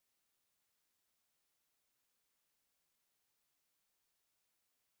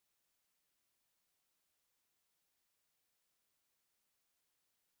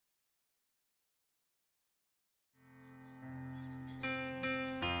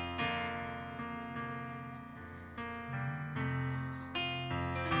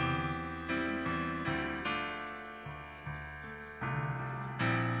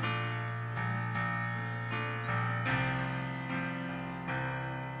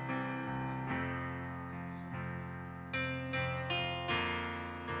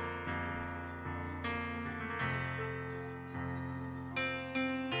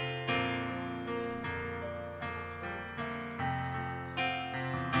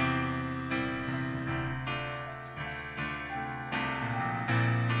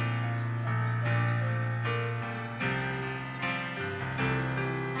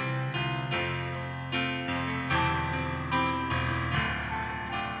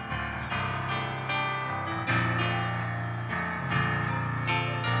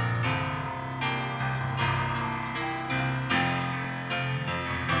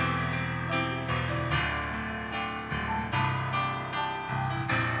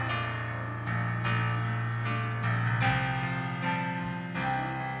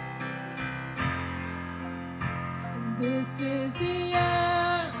This is the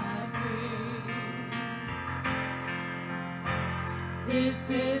air I breathe. This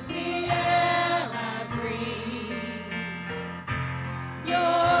is the air I breathe.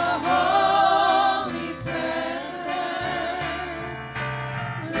 Your holy presence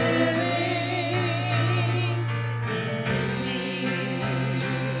living in me.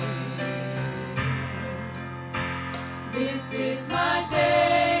 This is my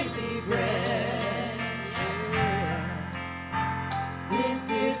daily bread. This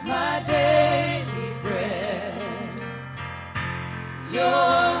is my daily bread.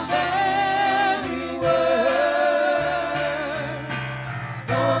 Your very word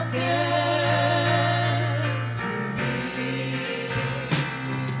spoken to me.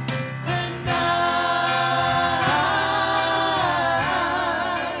 And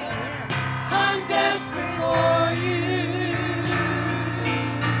I'm desperate for you.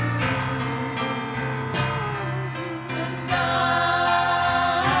 And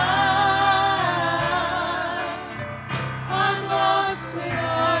I'm lost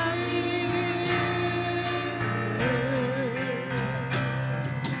without you.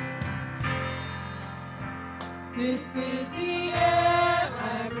 This is the air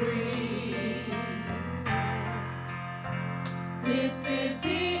I breathe. This is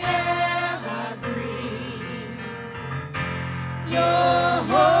the air I breathe. Your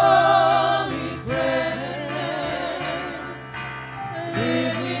holy presence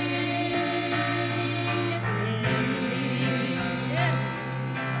living in me.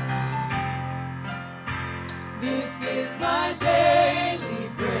 This is my daily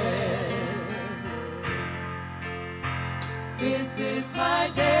bread. This is my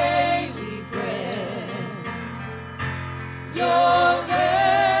daily bread. Your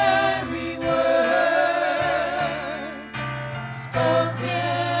very word spoken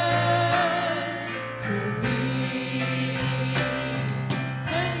to me.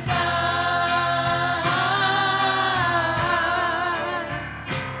 And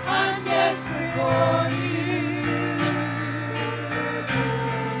I'm desperate for you.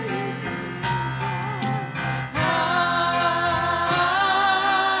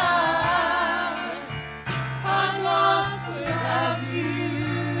 I'm lost without you.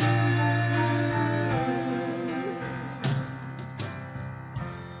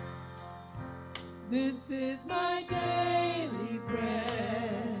 This is my daily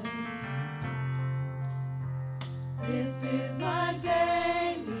bread. This is my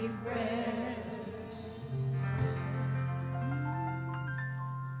daily bread.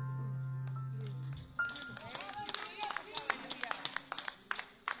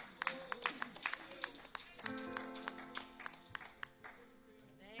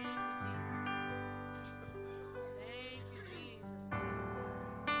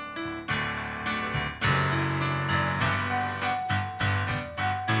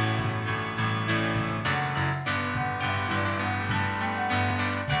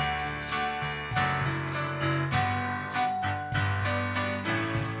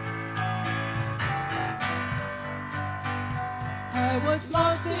 I was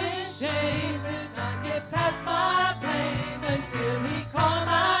lost in shame and not get past my blame until he called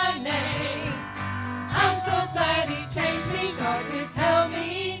my name. I'm so glad he changed me. Darkness held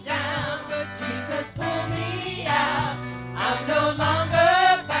me down, but Jesus pulled me out. I'm no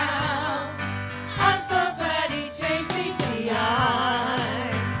longer bound. I'm so glad he changed me. See,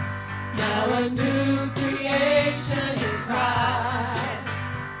 I'm now a new creation in Christ.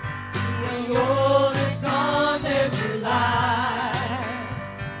 The old is gone, there's new life.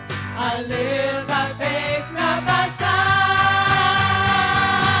 I live by faith, not by sight.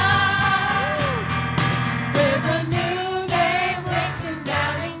 There's a new name written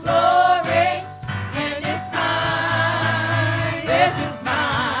down in glory, and it's mine. This is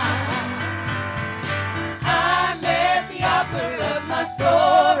mine. I met the author of my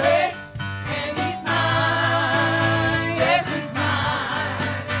story, and he's mine. Yes, he's mine.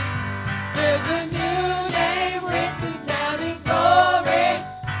 There's a new name written down in glory,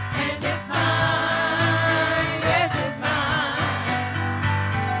 and it's mine. Yes, it's mine.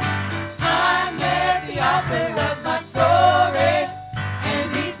 I met the author of my story, and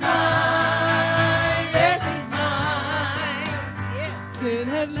he's mine. Yes, he's mine. Sin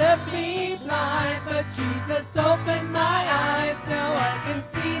had left me blind, but Jesus opened my eyes. Now I can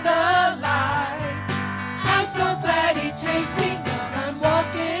see the light. I'm so glad he changed me. Now I'm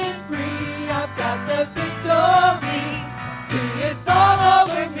walking free. I've got the victory. See, it's all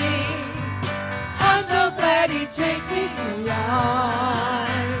over me. I'm so glad he changed me for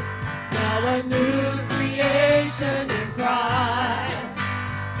life. Now a new creation in Christ.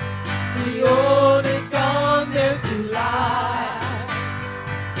 The old is gone, there's new life.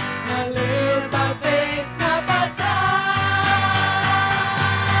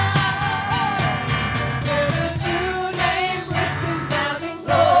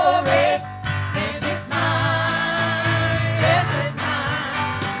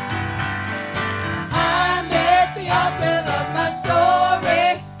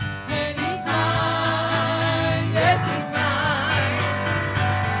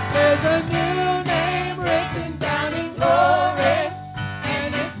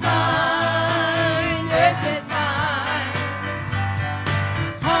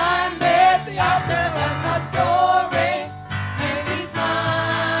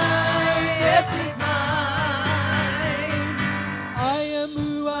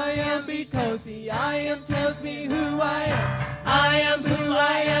 am who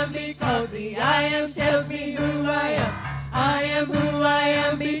I am because the I am tells me who I am. I am who I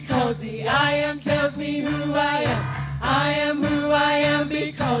am because the I am tells me who I am. I am who I am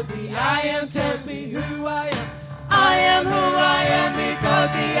because the I am tells me who I am. I am who I am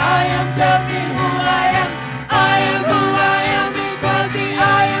because the I am tells me who I am. I am who I am because the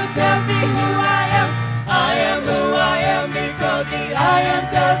I am tells me who I am. I am who I am because the I am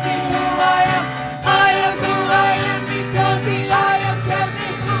tells me who I am. I am who I am because the I am tells me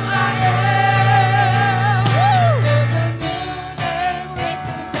who I am. There's a new name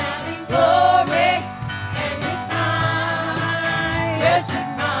written down in glory, and it's mine. Yes,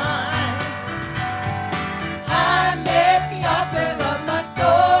 it's mine. I met the author of my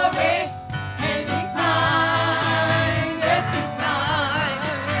story, and it's mine. Yes, it's mine.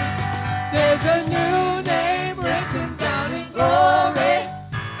 There's a new name written down in glory,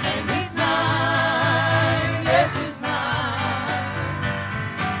 and it's mine. Yes, it's mine.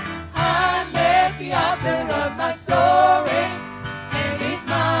 I met the author of my story, and it's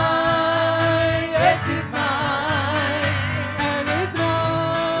mine. Yes, it's mine. And it's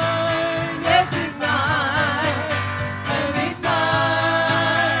mine. Yes, it's mine. And it's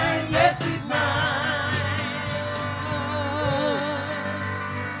mine. Yes, it's mine.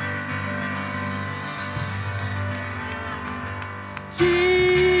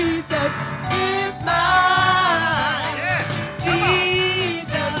 Jesus is mine.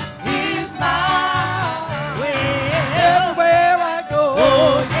 Jesus is mine. Everywhere I go,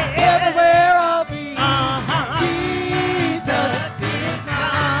 everywhere I'll be. Jesus is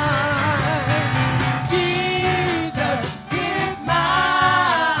mine. Jesus is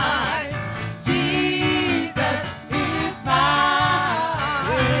mine. Jesus is mine.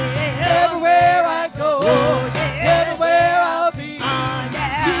 Everywhere I go, everywhere I'll be.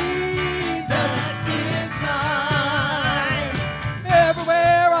 Jesus is mine.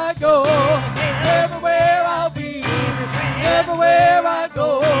 Everywhere I go, everywhere I'll be. Everywhere I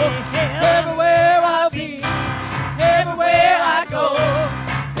go, everywhere I'll be. Everywhere I go,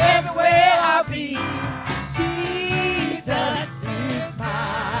 everywhere I'll be. Jesus is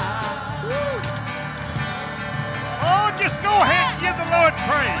mine. Oh, just go ahead and give the Lord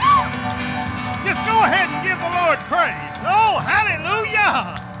praise. Just go ahead and give the Lord praise. Oh,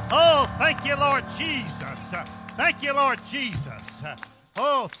 hallelujah. Oh, thank you, Lord Jesus. Thank you, Lord Jesus.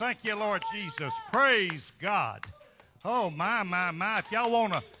 Oh, thank you, Lord Jesus. Praise God. Oh, my. If y'all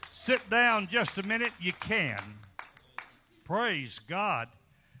want to sit down just a minute, you can. Praise God.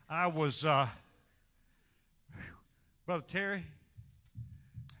 I was, Brother Terry,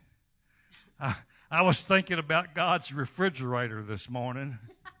 I was thinking about God's refrigerator this morning.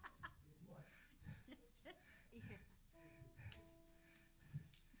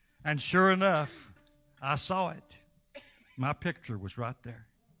 And sure enough, I saw it. My picture was right there.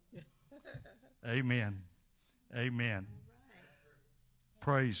 Amen. Amen.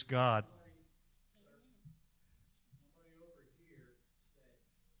 Praise God.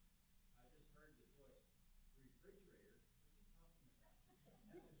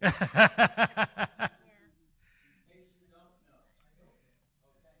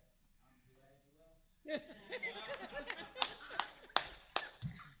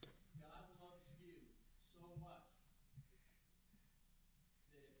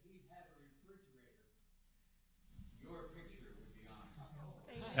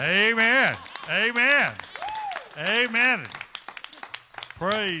 Amen. Amen. Amen.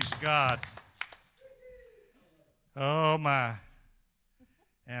 Praise God. Oh, my.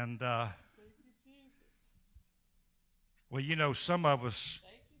 And, well, you know, some of us,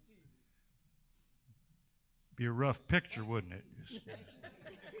 be a rough picture, wouldn't it?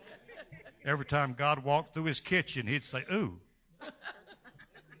 Every time God walked through his kitchen, he'd say, ooh.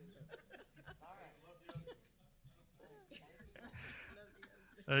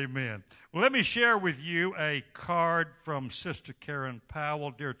 Amen. Well, let me share with you a card from Sister Karen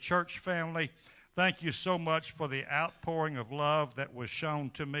Powell. Dear church family, thank you so much for the outpouring of love that was shown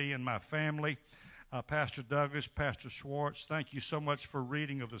to me and my family. Pastor Douglas, Pastor Schwartz, thank you so much for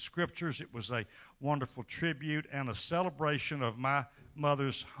reading of the scriptures. It was a wonderful tribute and a celebration of my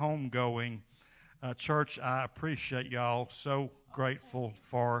mother's homegoing. Church, I appreciate y'all. So grateful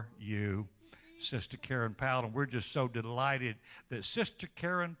for you, Sister Karen Powell. And we're just so delighted that Sister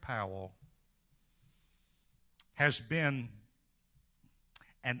Karen Powell has been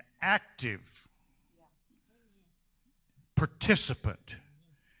an active participant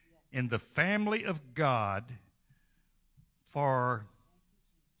in the family of God for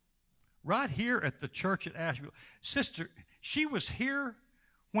right here at the church at Asheville. Sister, she was here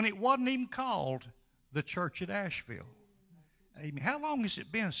when it wasn't even called the church at Asheville. Amen. How long has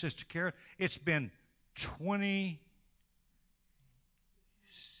it been, Sister Karen? It's been 20.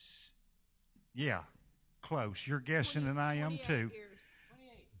 Yeah, close. You're guessing, and I am too.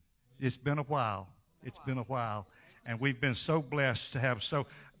 It's been a while. It's been a while. And we've been so blessed to have so.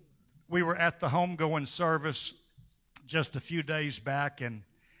 We were at the homegoing service just a few days back, and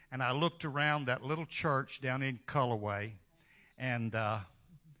I looked around that little church down in Culloway, and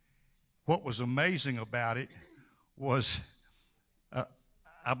what was amazing about it was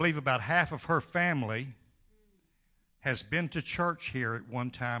I believe about half of her family has been to church here at one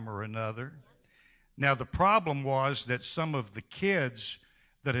time or another. Now, the problem was that some of the kids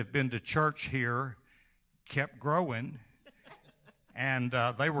that have been to church here kept growing, and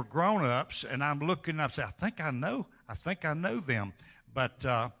they were grown-ups, and I'm looking up and say, I think I know them. But,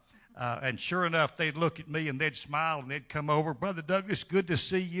 and sure enough, they'd look at me, and they'd smile, and they'd come over, Brother Douglas, good to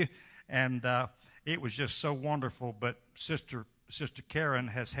see you. And it was just so wonderful. But Sister Karen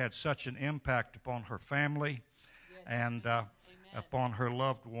has had such an impact upon her family and upon her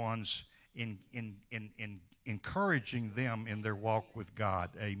loved ones in encouraging them in their walk with God.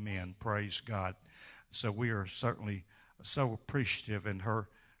 Amen. Praise God. So we are certainly so appreciative. And her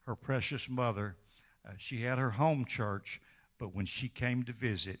precious mother, she had her home church, but when she came to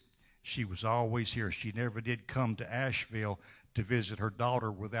visit, she was always here. She never did come to Asheville to visit her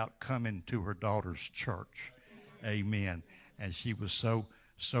daughter without coming to her daughter's church. Amen. And she was so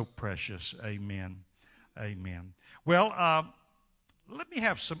precious. Amen. Amen. Well, let me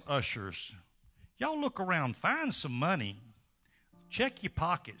have some ushers. Y'all look around, find some money. Check your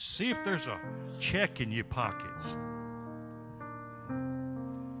pockets. See if there's a check in your pockets.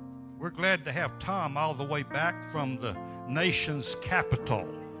 We're glad to have Tom all the way back from the nation's capital.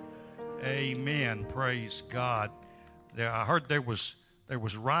 Amen. Praise God. I heard there was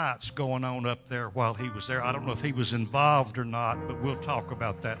riots going on up there while he was there. I don't know if he was involved or not, but we'll talk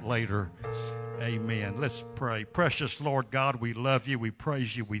about that later. Amen. Let's pray. Precious Lord God, we love you. We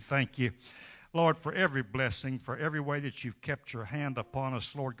praise you. We thank you, Lord, for every blessing, for every way that you've kept your hand upon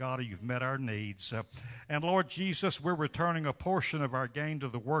us, Lord God, and you've met our needs. And Lord Jesus, we're returning a portion of our gain to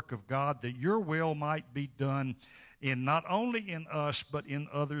the work of God, that your will might be done in not only in us, but in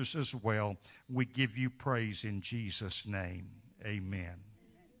others as well. We give you praise in Jesus' name. Amen.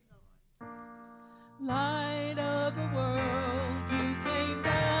 Light of the world, you came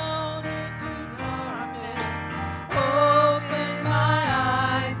down into darkness. Open my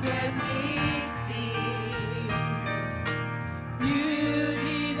eyes, let me see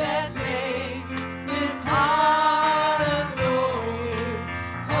beauty that makes this heart adore you.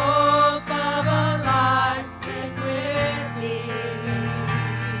 Hope of a life spent with thee.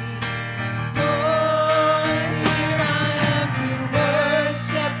 Lord, here I am to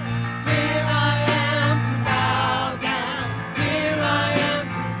worship. Here I am to bow down.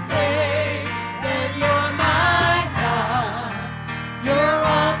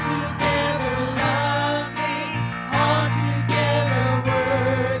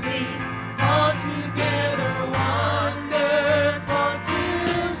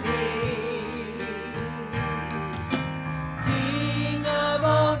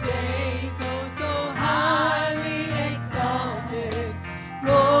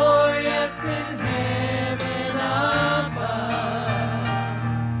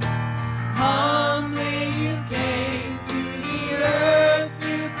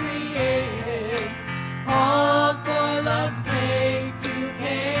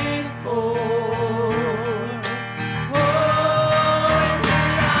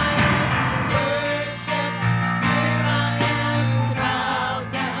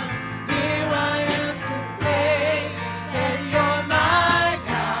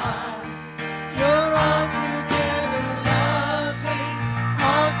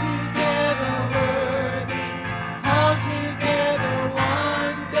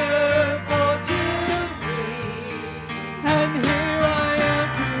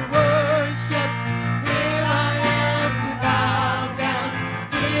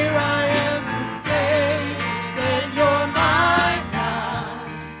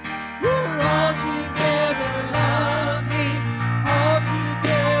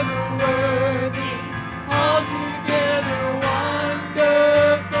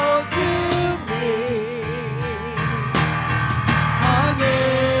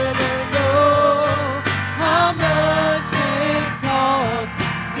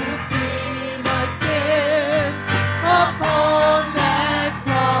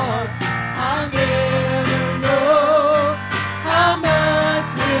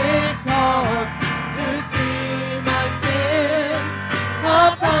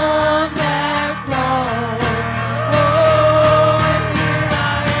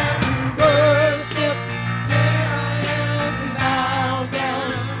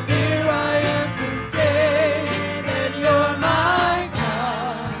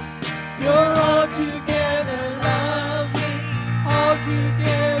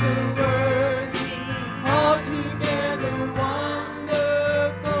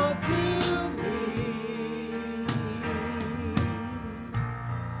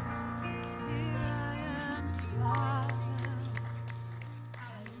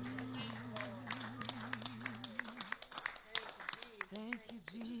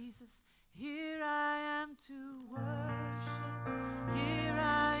 Jesus. Here I am to worship. Here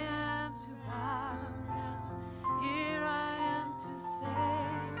I am to bow down. Here I am to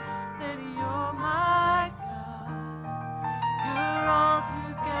say that you're my God. You're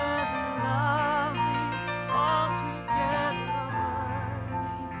altogether lovely, altogether worthy,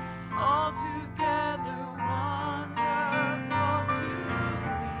 altogether wonderful to me.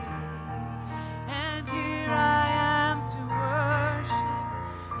 And here I am to worship.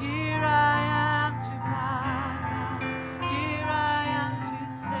 Here I am to bow down. Here I am to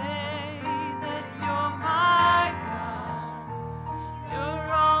say that you're my God.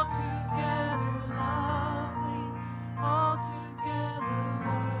 You're altogether lovely, altogether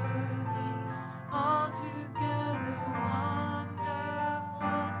worthy, altogether wonderful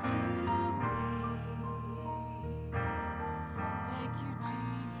to me. Thank you,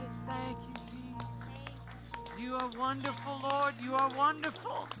 Jesus. Thank you, Jesus. You are wonderful, Lord. You are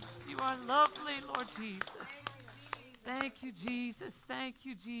wonderful. You are lovely, Lord Jesus. Thank you, Jesus. Thank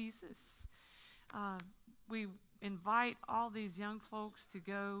you, Jesus. We invite all these young folks to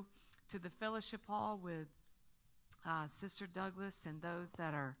go to the fellowship hall with Sister Douglas and those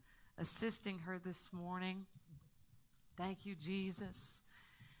that are assisting her this morning. Thank you, Jesus.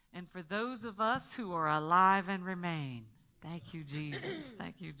 And for those of us who are alive and remain, thank you, Jesus.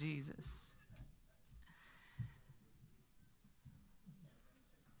 Thank you, Jesus.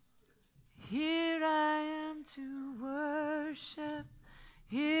 Here I am to worship.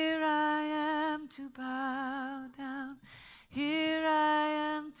 Here I am to bow down. Here I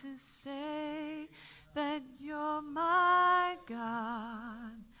am to say that you're my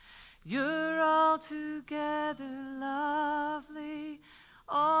God. You're altogether lovely,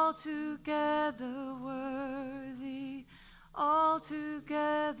 altogether worthy,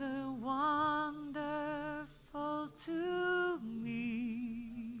 altogether wonderful to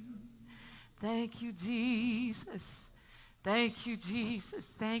me. Thank you, Jesus. Thank you,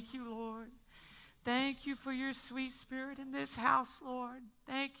 Jesus. Thank you, Lord. Thank you for your sweet spirit in this house, Lord.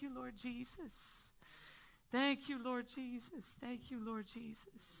 Thank you, Lord Jesus. Thank you, Lord Jesus. Thank you, Lord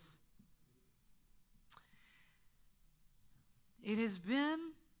Jesus. It has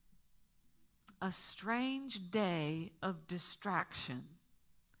been a strange day of distraction.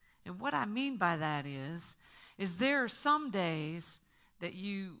 And what I mean by that is there are some days that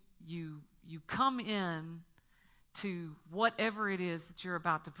you come in to whatever it is that you're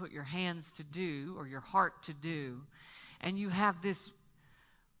about to put your hands to do or your heart to do, and you have this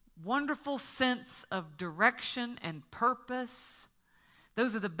wonderful sense of direction and purpose.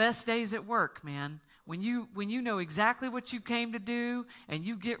 Those are the best days at work, man. When you know exactly what you came to do and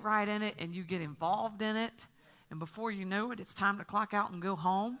you get right in it and you get involved in it, and before you know it, it's time to clock out and go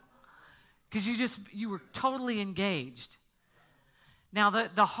home because you were totally engaged. Now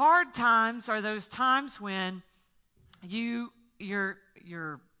the hard times are those times when you've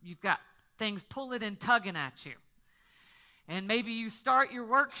got things pulling and tugging at you. And maybe you start your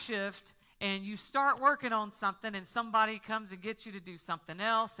work shift and you start working on something and somebody comes and gets you to do something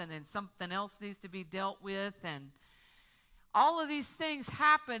else, and then something else needs to be dealt with, and all of these things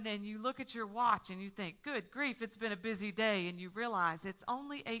happen, and you look at your watch and you think, good grief, it's been a busy day, and you realize it's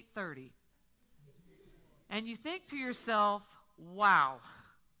only 8:30. And you think to yourself, wow.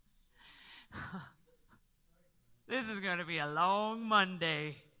 This is going to be a long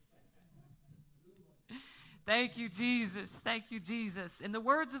Monday. Thank you, Jesus. Thank you, Jesus. In the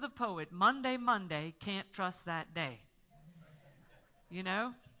words of the poet, Monday, Monday, can't trust that day. You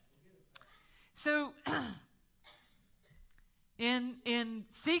know? So, in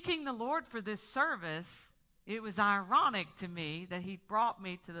seeking the Lord for this service, it was ironic to me that He brought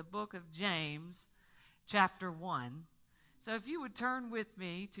me to the book of James, chapter 1. So if you would turn with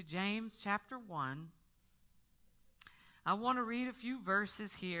me to James chapter 1. I want to read a few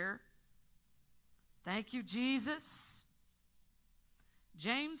verses here. Thank you, Jesus.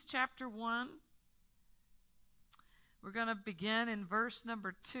 James chapter 1. We're going to begin in verse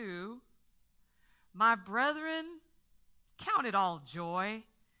number 2. My brethren, count it all joy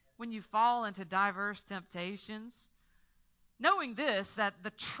when you fall into diverse temptations, knowing this, that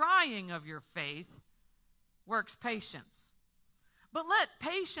the trying of your faith works patience. But let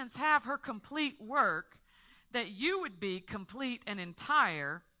patience have her complete work, that you would be complete and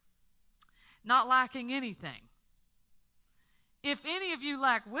entire, not lacking anything. If any of you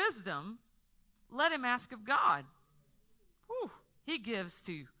lack wisdom, let him ask of God. Whew. He gives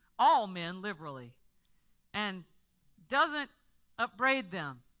to all men liberally and doesn't upbraid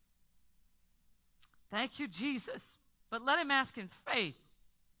them. Thank you, Jesus. But let him ask in faith,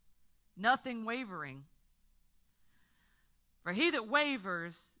 nothing wavering. For he that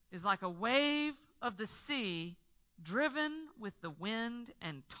wavers is like a wave of the sea driven with the wind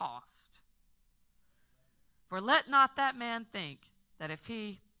and tossed. For let not that man think that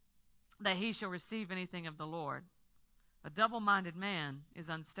he shall receive anything of the Lord. A double-minded man is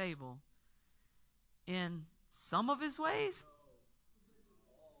unstable in some of his ways,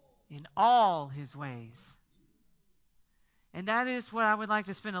 in all his ways. And that is what I would like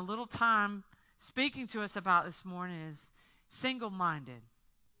to spend a little time speaking to us about this morning, is single-minded.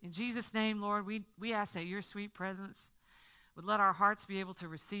 In Jesus' name, Lord, we ask that your sweet presence would let our hearts be able to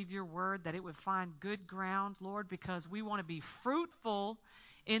receive your word, that it would find good ground, Lord, because we want to be fruitful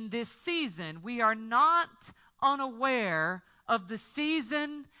in this season. We are not unaware of the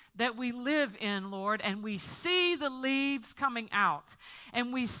season that we live in, Lord, and we see the leaves coming out,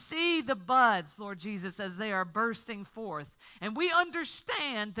 and we see the buds, Lord Jesus, as they are bursting forth. And we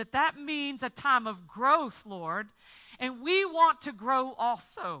understand that that means a time of growth, Lord, and we want to grow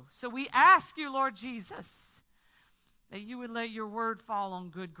also. So we ask you, Lord Jesus, that you would let your word fall on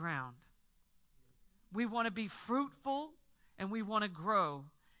good ground. We want to be fruitful, and we want to grow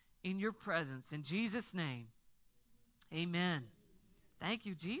in your presence. In Jesus' name, amen. Thank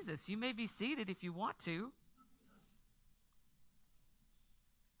you, Jesus. You may be seated if you want to.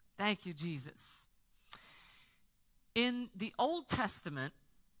 Thank you, Jesus. In the Old Testament,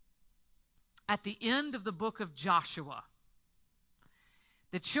 at the end of the book of Joshua,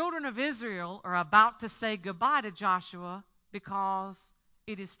 the children of Israel are about to say goodbye to Joshua because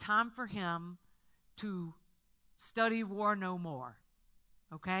it is time for him to study war no more.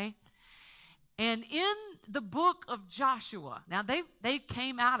 Okay? And in the book of Joshua, now they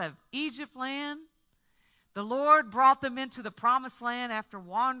came out of Egypt land. The Lord brought them into the promised land after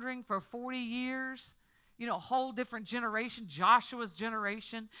wandering for 40 years. You know, a whole different generation. Joshua's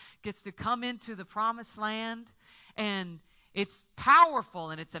generation gets to come into the promised land. And it's powerful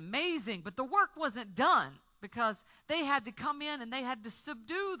and it's amazing. But the work wasn't done because they had to come in and they had to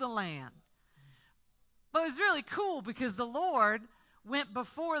subdue the land. But it was really cool because the Lord went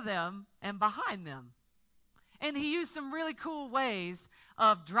before them and behind them. And he used some really cool ways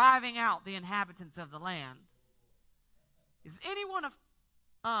of driving out the inhabitants of the land. Is anyone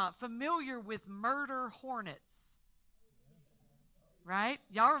familiar with murder hornets? Right?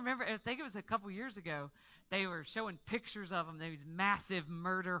 Y'all remember, I think it was a couple years ago, they were showing pictures of them, these massive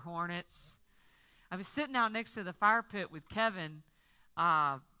murder hornets. I was sitting out next to the fire pit with Kevin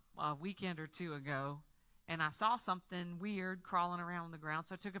a weekend or two ago, and I saw something weird crawling around on the ground,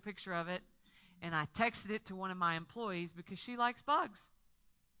 so I took a picture of it, and I texted it to one of my employees because she likes bugs.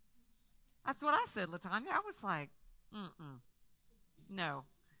 That's what I said, LaTanya. I was like, no.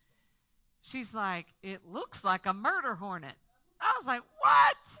 She's like, it looks like a murder hornet. I was like,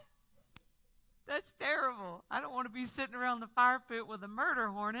 what? That's terrible. I don't want to be sitting around the fire pit with a murder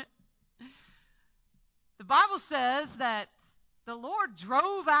hornet. The Bible says that the Lord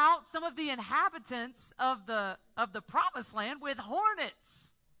drove out some of the inhabitants of the promised land with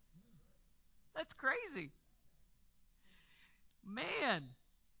hornets. That's crazy. Man.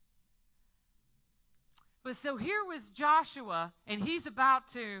 But so here was Joshua, and he's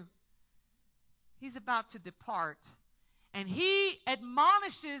about to depart. And he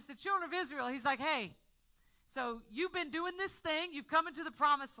admonishes the children of Israel. He's like, hey, so you've been doing this thing. You've come into the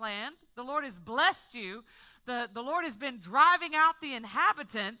promised land. The Lord has blessed you. The Lord has been driving out the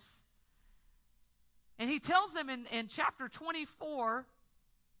inhabitants. And he tells them in chapter 24,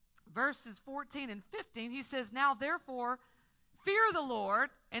 verses 14 and 15, he says, now therefore, fear the Lord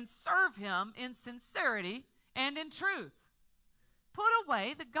and serve him in sincerity and in truth. Put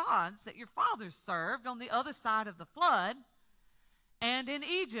away the gods that your fathers served on the other side of the flood and in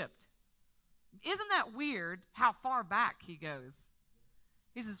Egypt. Isn't that weird how far back he goes?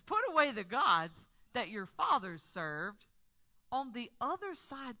 He says, put away the gods that your fathers served on the other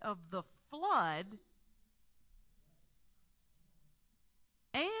side of the flood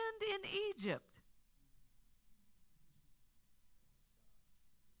and in Egypt.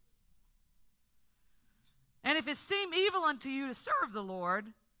 And if it seem evil unto you to serve the Lord,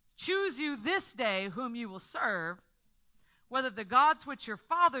 choose you this day whom you will serve, whether the gods which your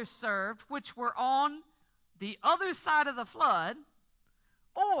fathers served, which were on the other side of the flood,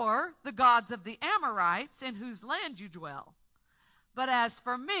 or the gods of the Amorites in whose land you dwell. But as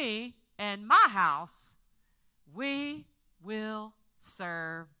for me and my house, we will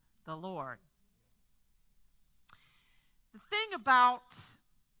serve the Lord. The thing about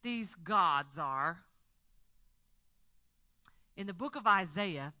these gods are, in the book of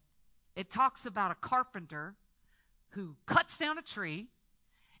Isaiah, it talks about a carpenter who cuts down a tree,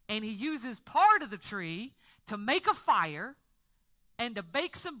 and he uses part of the tree to make a fire, and to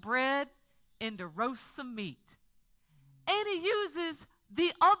bake some bread and to roast some meat. And he uses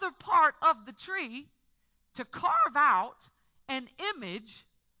the other part of the tree to carve out an image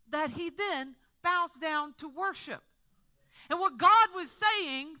that he then bows down to worship. And what God was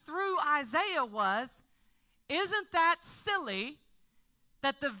saying through Isaiah was, isn't that silly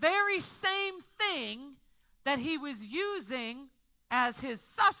that the very same thing that he was using as his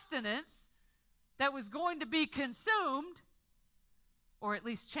sustenance that was going to be consumed, or at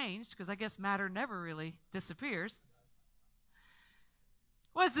least changed, because I guess matter never really disappears,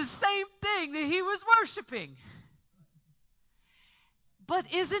 was the same thing that he was worshiping. But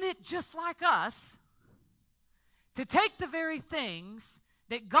isn't it just like us to take the very things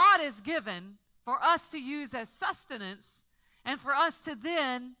that God has given for us to use as sustenance and for us to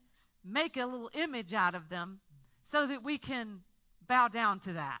then make a little image out of them so that we can bow down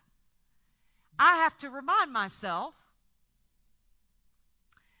to that? I have to remind myself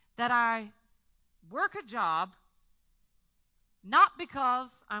that I work a job not because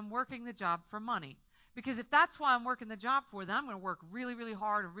I'm working the job for money. Because if that's why I'm working the job for, then I'm going to work really, really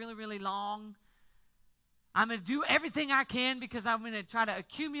hard and really, really long. I'm going to do everything I can because I'm going to try to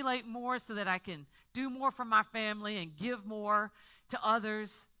accumulate more so that I can do more for my family and give more to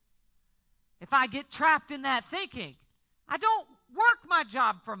others. If I get trapped in that thinking, I don't work my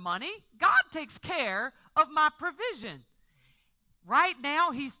job for money. God takes care of my provision. Right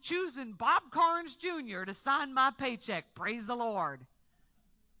now, he's choosing Bob Carnes Jr. to sign my paycheck. Praise the Lord.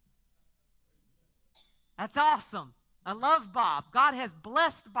 That's awesome. I love Bob. God has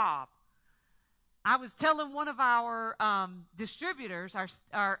blessed Bob. I was telling one of our distributors,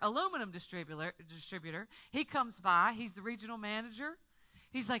 our aluminum distributor, he comes by. He's the regional manager.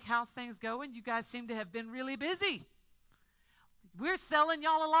 He's like, how's things going? You guys seem to have been really busy. We're selling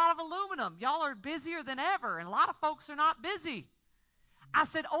y'all a lot of aluminum. Y'all are busier than ever, and a lot of folks are not busy. I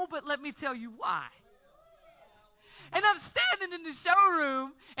said, oh, but let me tell you why. And I'm standing in the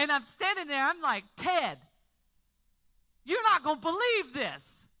showroom, and I'm standing there. I'm like, Ted, you're not going to believe this.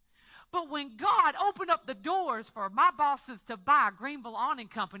 But when God opened up the doors for my bosses to buy Greenville Awning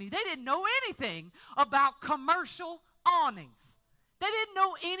Company, they didn't know anything about commercial awnings. They didn't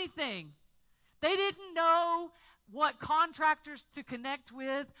know anything. They didn't know what contractors to connect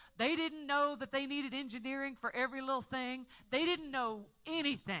with. They didn't know that they needed engineering for every little thing. They didn't know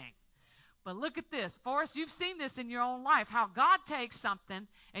anything. But look at this. Forrest, you've seen this in your own life, how God takes something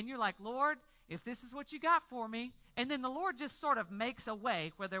and you're like, Lord, if this is what you got for me, and then the Lord just sort of makes a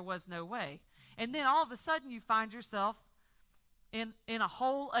way where there was no way. And then all of a sudden you find yourself in a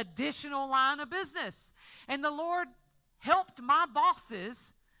whole additional line of business. And the Lord helped my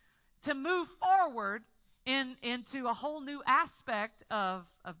bosses to move forward into a whole new aspect of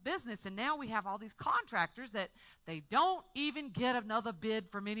business. And now we have all these contractors that they don't even get another bid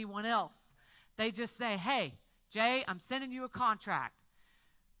from anyone else. They just say, hey, Jay, I'm sending you a contract.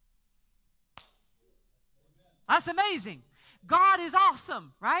 That's amazing. God is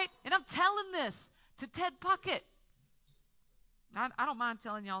awesome, right? And I'm telling this to Ted Puckett. I don't mind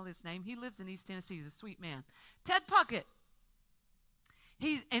telling y'all his name. He lives in East Tennessee. He's a sweet man. Ted Puckett.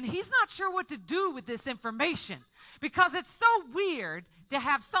 He's not sure what to do with this information because it's so weird to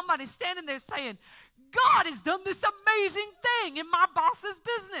have somebody standing there saying, God has done this amazing thing in my boss's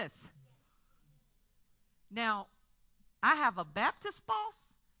business. Now, I have a Baptist boss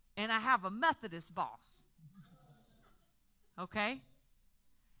and I have a Methodist boss. Okay?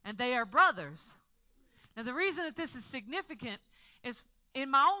 And they are brothers. Now, the reason that this is significant is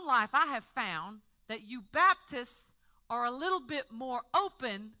in my own life, I have found that you Baptists are a little bit more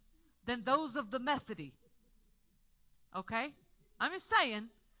open than those of the Methody. Okay? I'm just saying,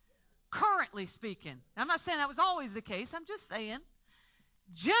 currently speaking. I'm not saying that was always the case. I'm just saying,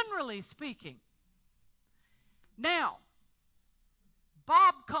 generally speaking. Now,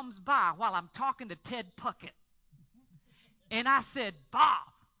 Bob comes by while I'm talking to Ted Puckett. And I said, Bob,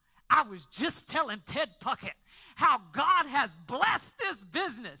 I was just telling Ted Puckett how God has blessed this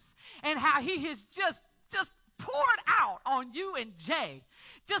business and how he has just poured out on you and Jay,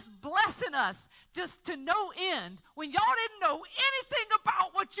 just blessing us just to no end when y'all didn't know anything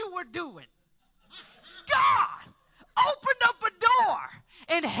about what you were doing. God opened up a door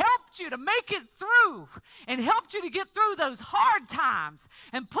and helped you to make it through and helped you to get through those hard times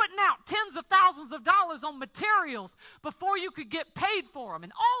and putting out tens of thousands of dollars on materials before you could get paid for them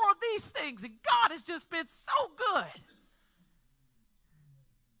and all of these things. And God has just been so good.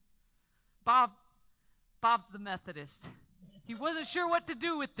 Bob's the Methodist. He wasn't sure what to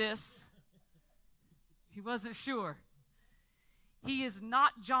do with this. He wasn't sure. He is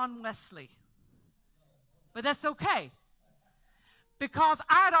not John Wesley. But that's okay. because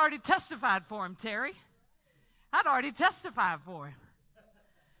I'd already testified for him, Terry. I'd already testified for him.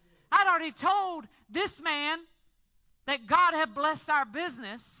 I'd already told this man that God had blessed our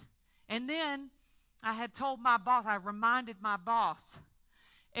business. And then I had told my boss, I reminded my boss,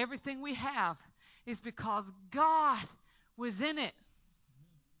 everything we have is because God was in it.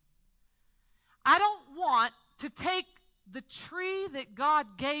 I don't want to take the tree that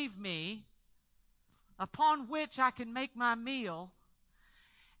God gave me, upon which I can make my meal,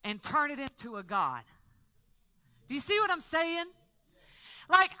 and turn it into a god. Do you see what I'm saying?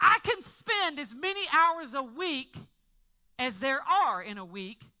 Like, I can spend as many hours a week as there are in a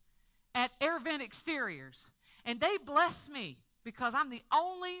week at Air Vent Exteriors. And they bless me because I'm the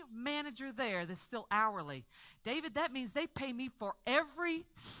only manager there that's still hourly. David, that means they pay me for every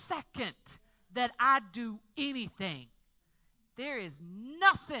second that I do anything. There is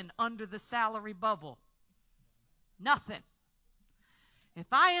nothing under the salary bubble. Nothing. If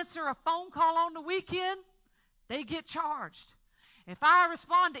I answer a phone call on the weekend, they get charged. If I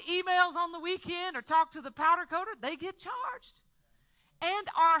respond to emails on the weekend or talk to the powder coater, they get charged. And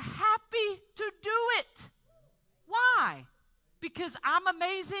are happy to do it. Why? Because I'm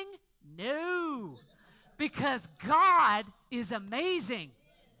amazing? No. Because God is amazing.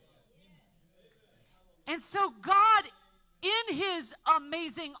 And so God, in His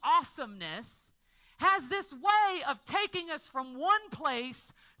amazing awesomeness, has this way of taking us from one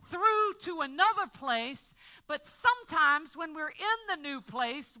place through to another place, but sometimes when we're in the new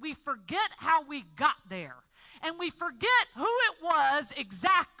place, we forget how we got there. And we forget who it was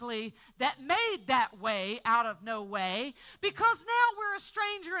exactly that made that way out of no way, because now we're a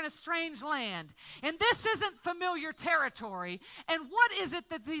stranger in a strange land. And this isn't familiar territory. And what is it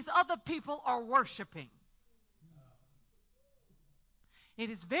that these other people are worshiping? It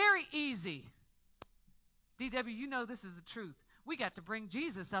is very easy. DW, you know this is the truth. We got to bring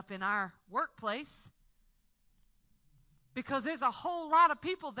Jesus up in our workplace because there's a whole lot of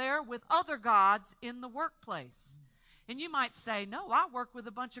people there with other gods in the workplace. And you might say, no, I work with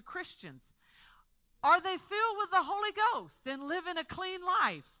a bunch of Christians. Are they filled with the Holy Ghost and living a clean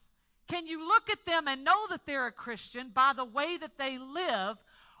life? Can you look at them and know that they're a Christian by the way that they live,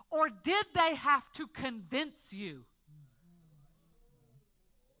 or did they have to convince you?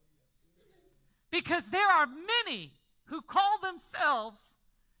 Because there are many who call themselves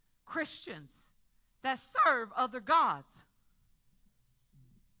Christians that serve other gods.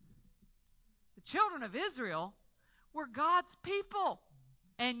 The children of Israel were God's people.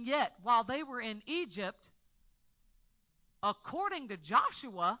 And yet, while they were in Egypt, according to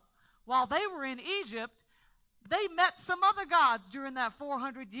Joshua, while they were in Egypt, they met some other gods during that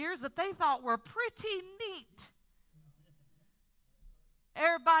 400 years that they thought were pretty neat.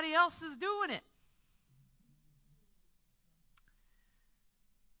 Everybody else is doing it.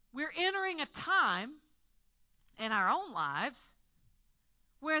 We're entering a time in our own lives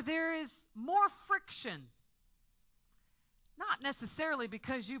where there is more friction. Not necessarily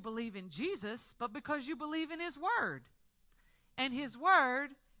because you believe in Jesus, but because you believe in His Word. And His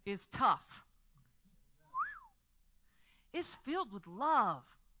Word is tough. It's filled with love.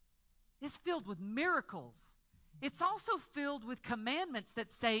 It's filled with miracles. It's also filled with commandments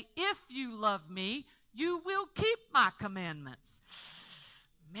that say, if you love me, you will keep my commandments.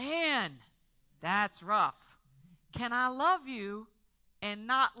 Man, that's rough. Can I love you and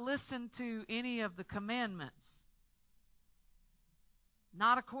not listen to any of the commandments?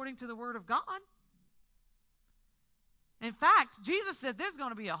 Not according to the Word of God. In fact, Jesus said there's going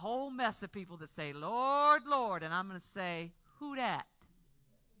to be a whole mess of people that say, Lord, Lord, and I'm going to say, who dat?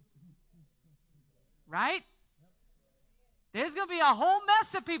 Right? There's going to be a whole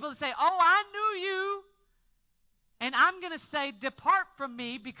mess of people that say, oh, I knew you. And I'm going to say, depart from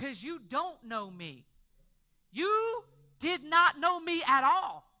me because you don't know me. You did not know me at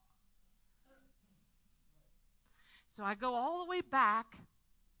all. So I go all the way back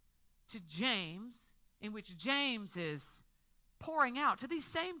to James, in which James is pouring out to these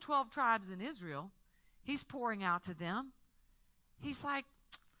same 12 tribes in Israel. He's pouring out to them. He's like,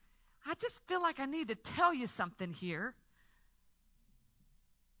 I just feel like I need to tell you something here.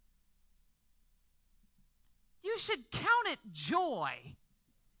 You should count it joy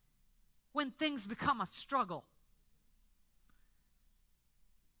when things become a struggle.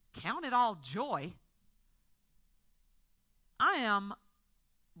 Count it all joy. I am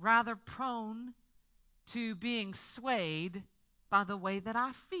rather prone to being swayed by the way that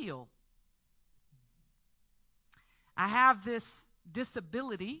I feel. I have this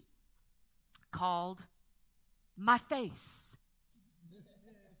disability called my face.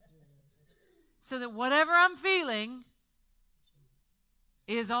 So that whatever I'm feeling,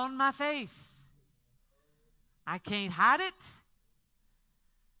 is on my face. I can't hide it.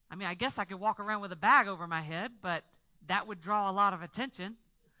 I mean, I guess I could walk around with a bag over my head, but that would draw a lot of attention.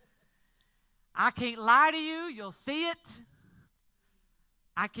 I can't lie to you. You'll see it.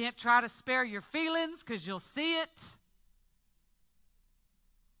 I can't try to spare your feelings because you'll see it.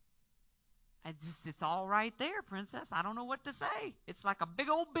 It's all right there, princess. I don't know what to say. It's like a big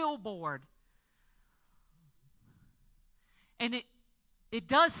old billboard. And it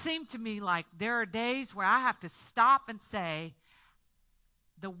does seem to me like there are days where I have to stop and say,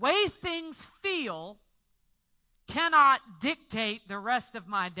 the way things feel cannot dictate the rest of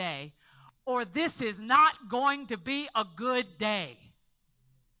my day, or this is not going to be a good day.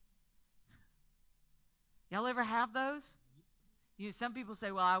 Y'all ever have those? Some people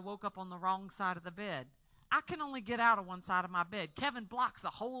say, well, I woke up on the wrong side of the bed. I can only get out of one side of my bed. Kevin blocks the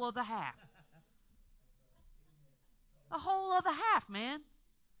whole other half. The whole other half, man.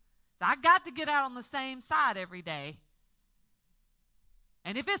 So I got to get out on the same side every day.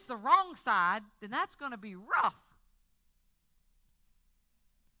 And if it's the wrong side, then that's going to be rough.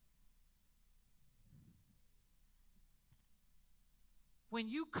 When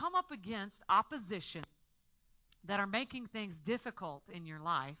you come up against opposition that are making things difficult in your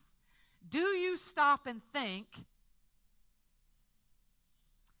life, do you stop and think,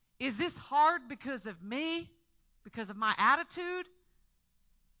 is this hard because of me? Because of my attitude?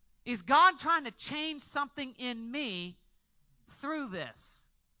 Is God trying to change something in me through this?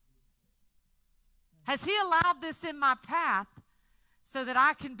 Has He allowed this in my path so that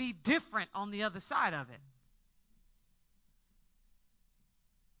I can be different on the other side of it?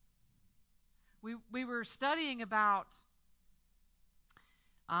 We were studying about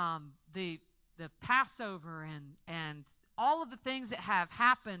the Passover and all of the things that have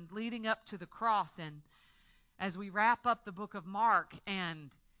happened leading up to the cross, and as we wrap up the book of Mark,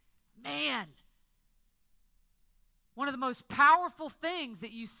 and man, one of the most powerful things that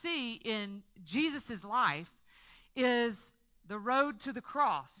you see in Jesus' life is the road to the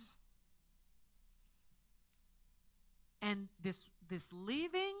cross. And this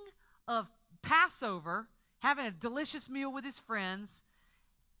leaving of Passover, having a delicious meal with his friends,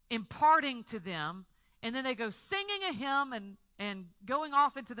 imparting to them, and then they go singing a hymn and going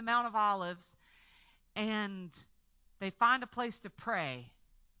off into the Mount of Olives, and they find a place to pray.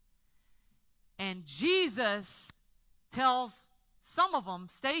 And Jesus tells some of them,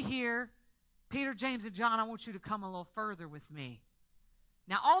 stay here. Peter, James, and John, I want you to come a little further with me.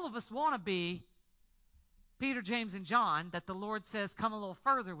 Now, all of us want to be Peter, James, and John, that the Lord says, come a little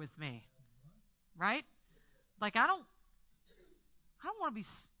further with me. Right? Like, I don't want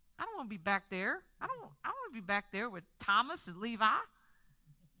to be back there. I don't want to be back there with Thomas and Levi.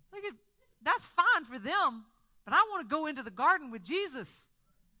 That's fine for them, but I want to go into the garden with Jesus.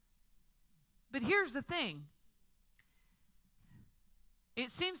 But here's the thing.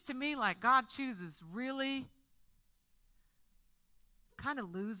 It seems to me like God chooses really kind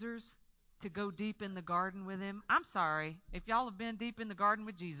of losers to go deep in the garden with Him. I'm sorry. If y'all have been deep in the garden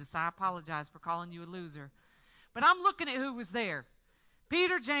with Jesus, I apologize for calling you a loser. But I'm looking at who was there.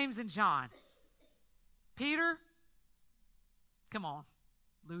 Peter, James, and John. Peter, come on,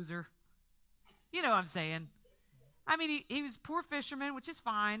 loser. You know what I'm saying. I mean, he was a poor fisherman, which is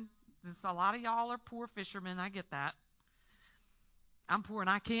fine. A lot of y'all are poor fishermen. I get that. I'm poor and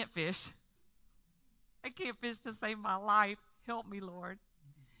I can't fish. I can't fish to save my life. Help me, Lord.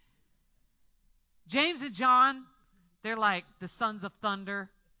 James and John, they're like the sons of thunder.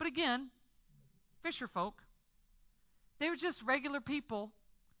 But again, fisher folk. They were just regular people.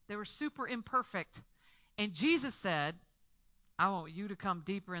 They were super imperfect. And Jesus said, I want you to come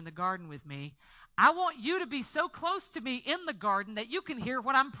deeper in the garden with me. I want you to be so close to me in the garden that you can hear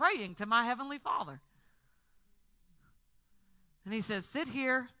what I'm praying to my Heavenly Father. And He says, sit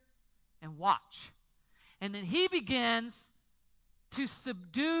here and watch. And then He begins to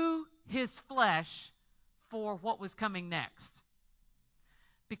subdue His flesh for what was coming next.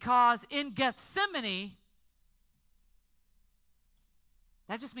 Because in Gethsemane,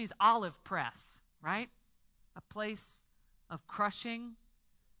 that just means olive press, right? A place of crushing.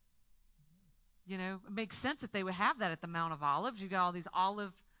 You know, it makes sense that they would have that at the Mount of Olives. You got all these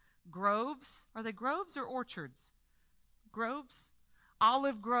olive groves. Are they groves or orchards? Groves?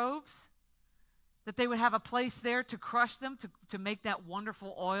 Olive groves. That they would have a place there to crush them, to make that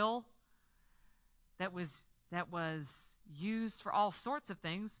wonderful oil that was used for all sorts of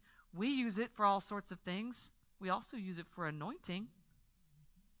things. We use it for all sorts of things. We also use it for anointing.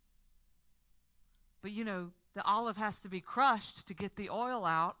 But you know, the olive has to be crushed to get the oil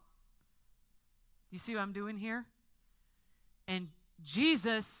out. You see what I'm doing here? And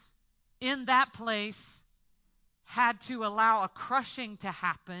Jesus, in that place, had to allow a crushing to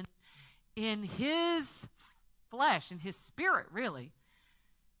happen in his flesh, in his spirit, really,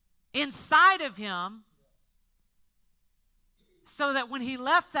 inside of him, so that when he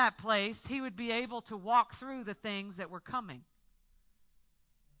left that place, he would be able to walk through the things that were coming.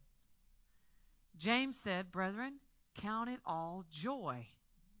 James said, brethren, count it all joy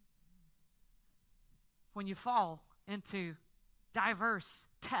when you fall into diverse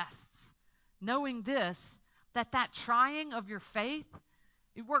tests, knowing this, that trying of your faith,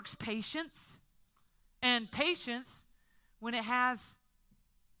 it works patience. And patience, when it has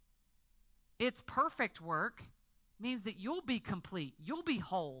its perfect work, means that you'll be complete, you'll be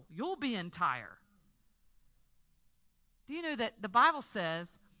whole, you'll be entire. Do you know that the Bible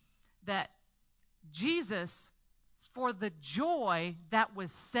says that Jesus, for the joy that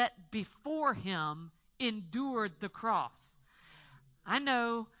was set before him, endured the cross? I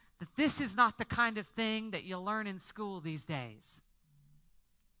know that this is not the kind of thing that you learn in school these days.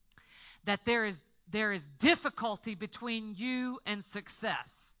 That there is difficulty between you and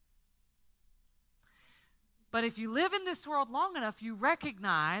success. But if you live in this world long enough, you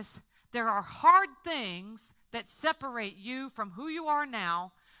recognize there are hard things that separate you from who you are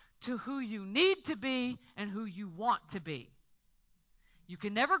now to who you need to be and who you want to be. You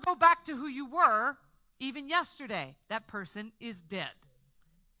can never go back to who you were, even yesterday. That person is dead.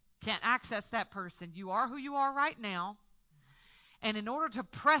 Can't access that person. You are who you are right now. And in order to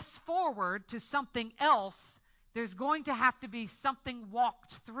press forward to something else, there's going to have to be something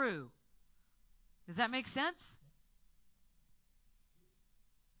walked through. Does that make sense?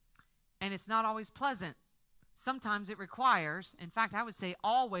 And it's not always pleasant. Sometimes it requires, in fact, I would say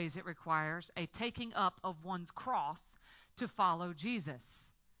always it requires a taking up of one's cross to follow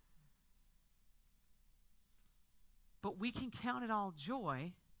Jesus. But we can count it all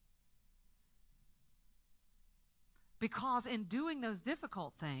joy because in doing those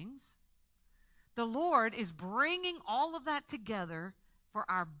difficult things, the Lord is bringing all of that together for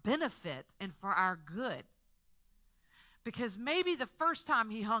our benefit and for our good. Because maybe the first time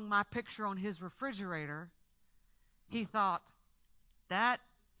he hung my picture on his refrigerator, he thought, that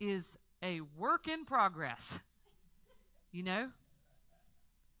is a work in progress. You know?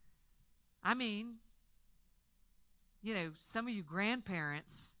 I mean, some of you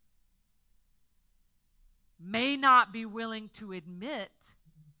grandparents may not be willing to admit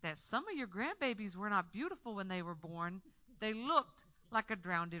that some of your grandbabies were not beautiful when they were born. They looked like a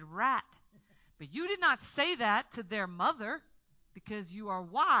drowned rat. But you did not say that to their mother because you are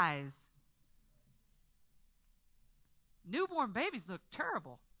wise. Newborn babies look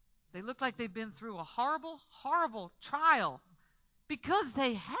terrible. They look like they've been through a horrible, horrible trial because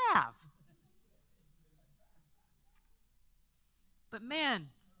they have. But man,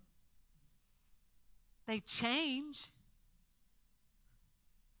 they change.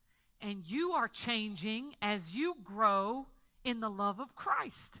 And you are changing as you grow in the love of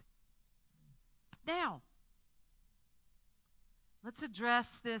Christ. Now, let's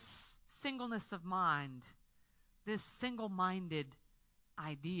address this singleness of mind, this single-minded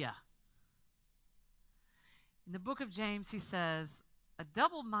idea. In the book of James, he says, a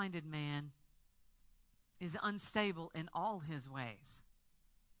double-minded man is unstable in all his ways.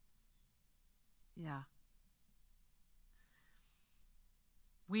 Yeah.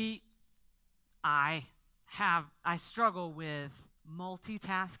 I struggle with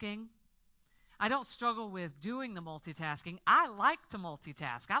multitasking. I don't struggle with doing the multitasking. I like to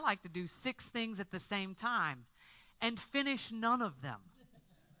multitask. I like to do 6 things at the same time and finish none of them.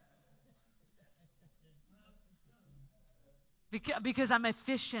 Because I'm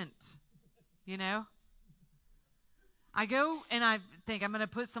efficient, I go and I think I'm going to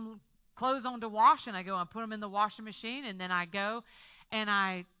put some clothes on to wash, and I go and put them in the washing machine, and then I go and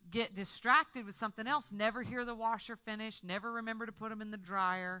I get distracted with something else, never hear the washer finish, never remember to put them in the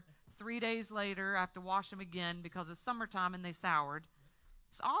dryer. 3 days later, I have to wash them again because it's summertime and they soured.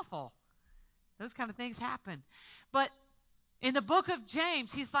 It's awful. Those kind of things happen. But in the book of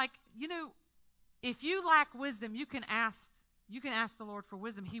James, he's like, if you lack wisdom, you can ask the Lord for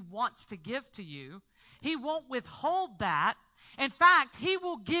wisdom. He wants to give to you. He won't withhold that. In fact, he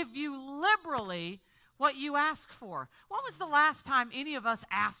will give you liberally what you ask for. When was the last time any of us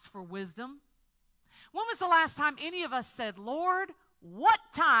asked for wisdom? When was the last time any of us said, Lord, what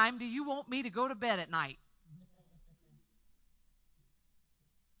time do you want me to go to bed at night?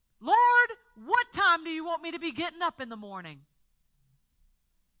 Lord, what time do you want me to be getting up in the morning?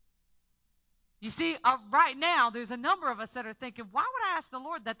 You see, right now, there's a number of us that are thinking, why would I ask the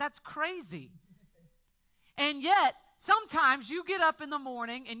Lord that? That's crazy. And yet, Sometimes you get up in the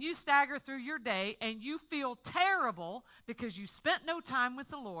morning and you stagger through your day and you feel terrible because you spent no time with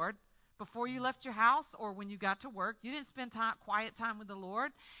the Lord before you left your house or when you got to work. You didn't spend quiet time with the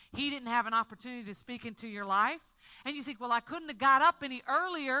Lord. He didn't have an opportunity to speak into your life. And you think, well, I couldn't have got up any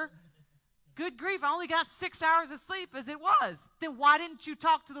earlier. Good grief, I only got 6 hours of sleep as it was. Then why didn't you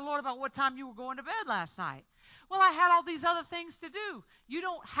talk to the Lord about what time you were going to bed last night? Well, I had all these other things to do. You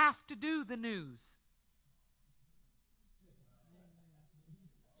don't have to do the news.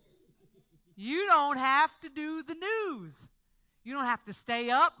 You don't have to do the news. You don't have to stay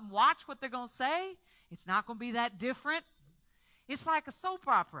up and watch what they're going to say. It's not going to be that different. It's like a soap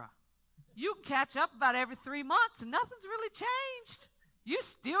opera. You can catch up about every 3 months and nothing's really changed. You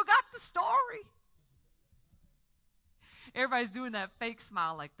still got the story. Everybody's doing that fake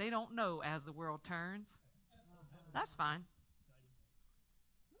smile like they don't know as the world turns. That's fine.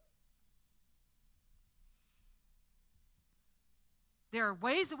 There are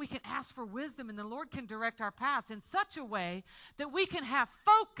ways that we can ask for wisdom, and the Lord can direct our paths in such a way that we can have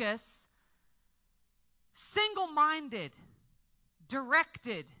focus, single-minded,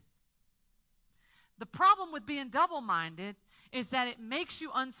 directed. The problem with being double-minded is that it makes you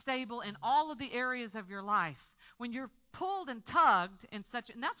unstable in all of the areas of your life. When you're pulled and tugged in such,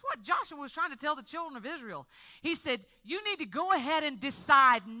 and that's what Joshua was trying to tell the children of Israel. He said, you need to go ahead and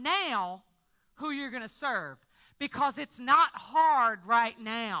decide now who you're going to serve. Because it's not hard right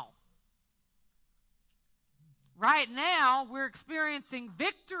now. Right now, we're experiencing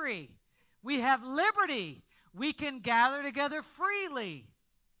victory. We have liberty. We can gather together freely.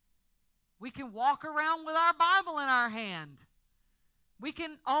 We can walk around with our Bible in our hand. We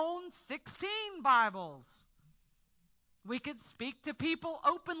can own 16 Bibles. We can speak to people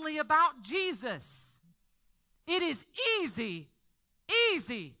openly about Jesus. It is easy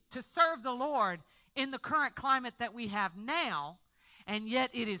to serve the Lord in the current climate that we have now, and yet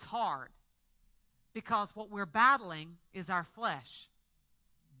it is hard because what we're battling is our flesh.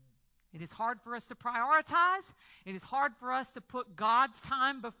 It is hard for us to prioritize. It is hard for us to put God's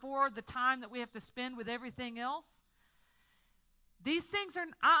time before the time that we have to spend with everything else. These things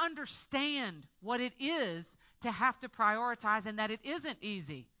I understand what it is to have to prioritize and that it isn't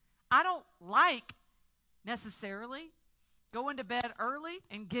easy. I don't like necessarily going to bed early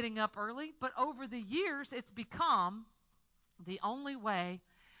and getting up early, but over the years, it's become the only way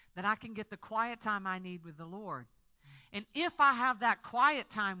that I can get the quiet time I need with the Lord. And if I have that quiet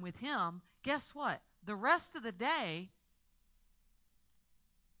time with Him, guess what? The rest of the day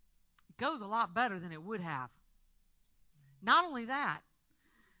goes a lot better than it would have. Not only that,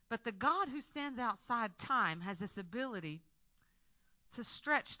 but the God who stands outside time has this ability to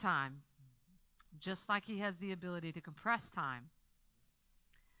stretch time, just like He has the ability to compress time.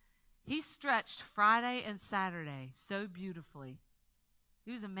 He stretched Friday and Saturday so beautifully.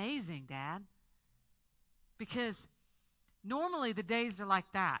 It was amazing, Dad. Because normally the days are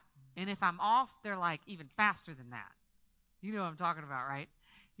like that. And if I'm off, they're like even faster than that. You know what I'm talking about, right?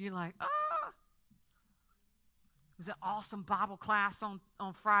 You're like, ah! It was an awesome Bible class on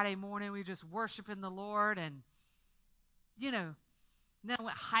Friday morning. We were just worshiping the Lord and, then I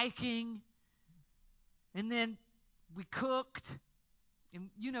went hiking. And then we cooked. And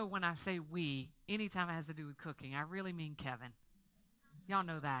when I say we, anytime it has to do with cooking, I really mean Kevin. Y'all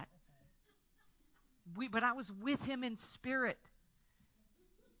know that. But I was with him in spirit.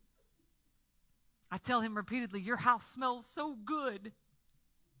 I tell him repeatedly, your house smells so good.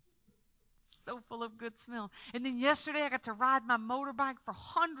 So full of good smell. And then yesterday I got to ride my motorbike for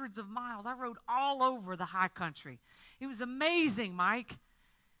hundreds of miles. I rode all over the high country. It was amazing, Mike.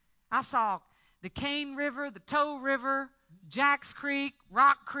 I saw the Cane River, the Tow River, Jacks Creek,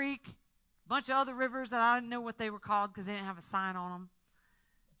 Rock Creek, a bunch of other rivers that I didn't know what they were called because they didn't have a sign on them.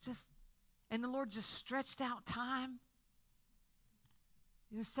 And the Lord just stretched out time.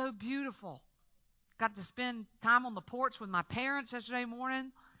 It was so beautiful. Got to spend time on the porch with my parents yesterday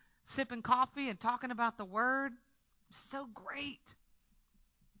morning, sipping coffee and talking about the Word. It was so great.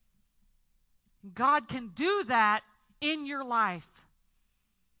 God can do that in your life.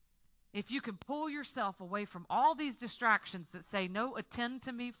 If you can pull yourself away from all these distractions that say, no, attend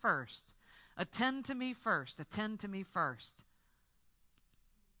to me first. Attend to me first. Attend to me first.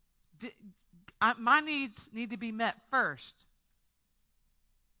 My needs need to be met first.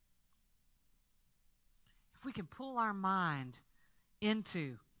 If we can pull our mind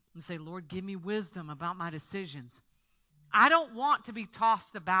into and say, Lord, give me wisdom about my decisions. I don't want to be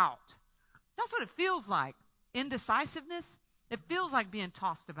tossed about. That's what it feels like. Indecisiveness, it feels like being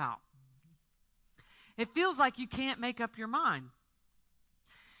tossed about. It feels like you can't make up your mind.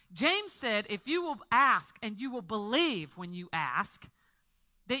 James said, if you will ask and you will believe when you ask,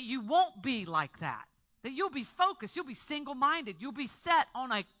 that you won't be like that. That you'll be focused, you'll be single-minded, you'll be set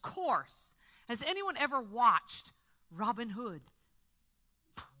on a course. Has anyone ever watched Robin Hood?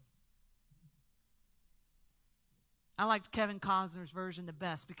 I liked Kevin Costner's version the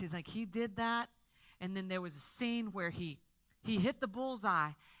best because he did that, and then there was a scene where he hit the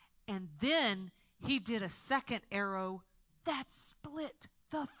bullseye, and then he did a second arrow that split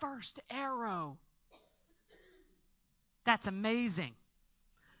the first arrow. That's amazing.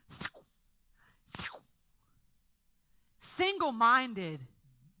 Single-minded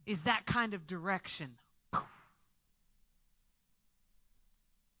is that kind of direction. You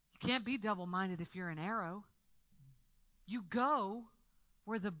can't be double-minded if you're an arrow. You go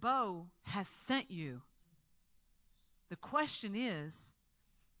where the bow has sent you. The question is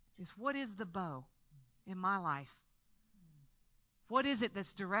what is the bow in my life? What is it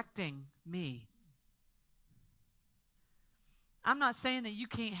that's directing me? I'm not saying that you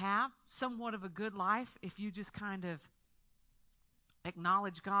can't have somewhat of a good life if you just kind of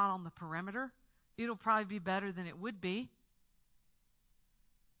acknowledge God on the perimeter. It'll probably be better than it would be.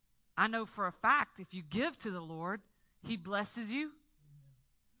 I know for a fact if you give to the Lord, He blesses you.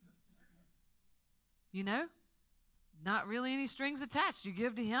 You know? Not really any strings attached. You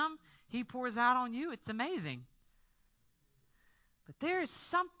give to Him, He pours out on you. It's amazing. But there is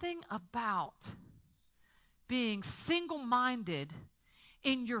something about being single-minded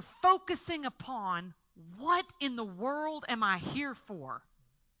in your focusing upon what in the world am I here for?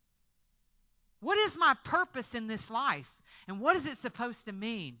 What is my purpose in this life? And what is it supposed to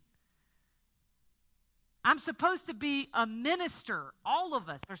mean? I'm supposed to be a minister. All of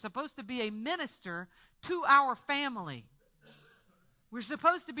us are supposed to be a minister to our family. We're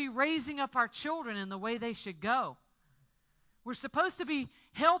supposed to be raising up our children in the way they should go. We're supposed to be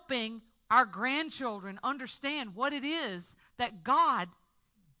helping our grandchildren understand what it is that God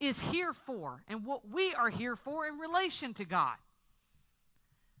is here for and what we are here for in relation to God.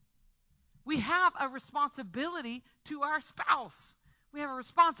 We have a responsibility to our spouse. We have a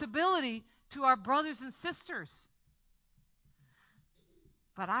responsibility to our brothers and sisters.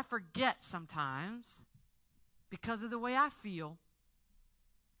 But I forget sometimes, because of the way I feel,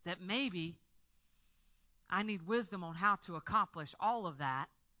 that maybe I need wisdom on how to accomplish all of that,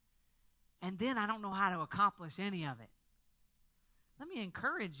 and then I don't know how to accomplish any of it. Let me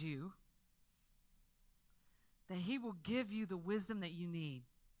encourage you that He will give you the wisdom that you need.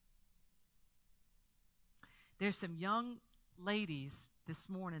 There's some young ladies this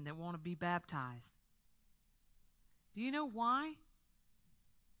morning that want to be baptized. Do you know why?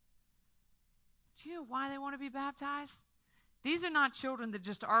 Do you know why they want to be baptized? These are not children that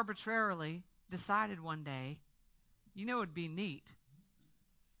just arbitrarily decided one day, you know, it'd be neat,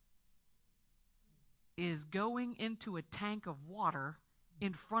 is going into a tank of water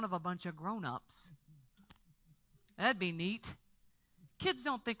in front of a bunch of grown-ups. That'd be neat. Kids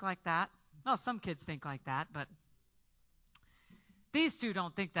don't think like that. Well, some kids think like that, but these two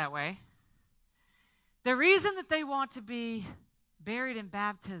don't think that way. The reason that they want to be buried in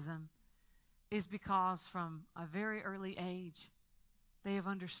baptism is because from a very early age, they have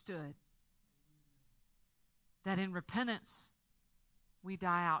understood that in repentance, we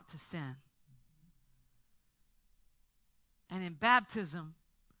die out to sin. And in baptism,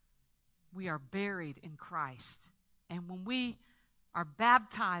 we are buried in Christ. And when we are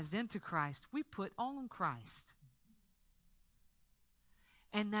baptized into Christ, we put on Christ.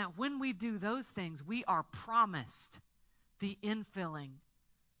 And that when we do those things, we are promised the infilling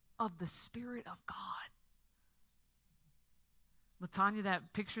of the Spirit of God. LaTanya,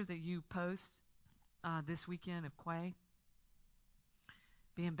 that picture that you post this weekend of Quay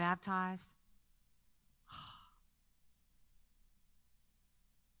being baptized,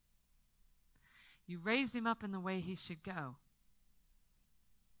 you raised him up in the way he should go.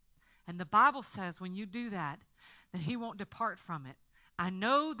 And the Bible says when you do that, that he won't depart from it. I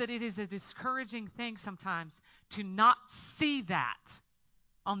know that it is a discouraging thing sometimes to not see that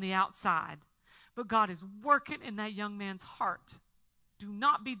on the outside. But God is working in that young man's heart. Do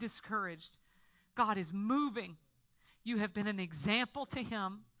not be discouraged. God is moving. You have been an example to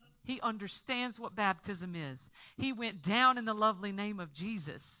him. He understands what baptism is. He went down in the lovely name of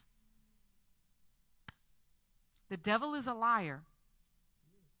Jesus. The devil is a liar.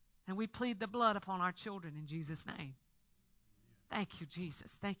 And we plead the blood upon our children in Jesus' name. Thank you,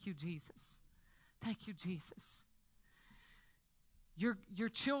 Jesus. Thank you, Jesus. Thank you, Jesus. Your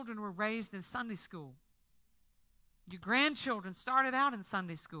children were raised in Sunday school. Your grandchildren started out in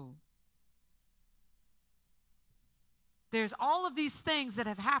Sunday school. There's all of these things that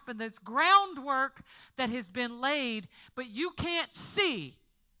have happened. There's groundwork that has been laid, but you can't see.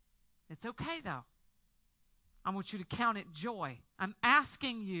 It's okay, though. I want you to count it joy. I'm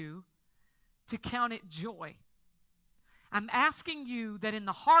asking you to count it joy. I'm asking you that in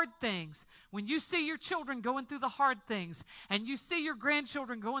the hard things, when you see your children going through the hard things, and you see your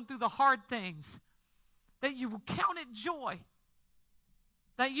grandchildren going through the hard things, that you will count it joy.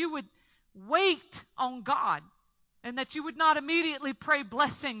 That you would wait on God, and that you would not immediately pray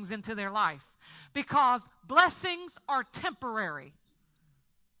blessings into their life, because blessings are temporary.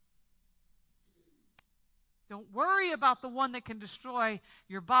 Don't worry about the one that can destroy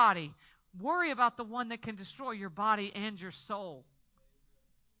your body. Worry about the one that can destroy your body and your soul.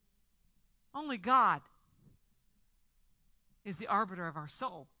 Only God is the arbiter of our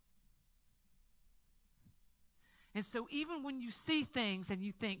soul. And so even when you see things and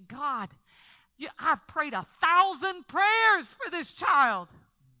you think, God, I've prayed 1,000 prayers for this child.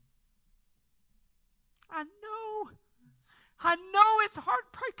 I know it's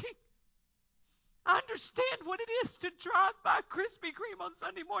heartbreaking. I understand what it is to drive by Krispy Kreme on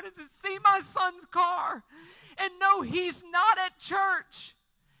Sunday mornings and see my son's car and know he's not at church.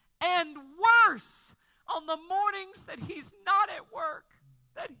 And worse, on the mornings that he's not at work,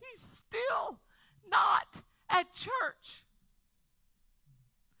 that he's still not at church.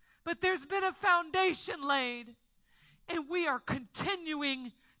 But there's been a foundation laid, and we are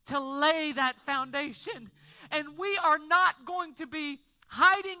continuing to lay that foundation. And we are not going to be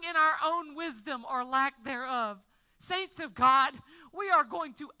hiding in our own wisdom or lack thereof. Saints of God, we are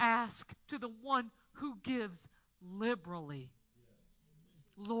going to ask to the one who gives liberally.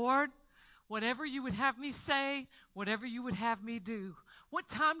 Lord, whatever you would have me say, whatever you would have me do. What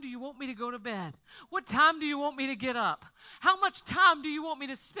time do you want me to go to bed? What time do you want me to get up? How much time do you want me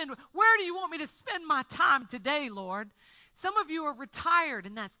to spend? Where do you want me to spend my time today, Lord? Some of you are retired,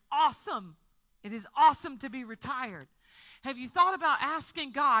 and that's awesome. It is awesome to be retired. Have you thought about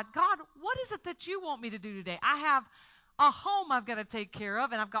asking God, God, what is it that you want me to do today? I have a home I've got to take care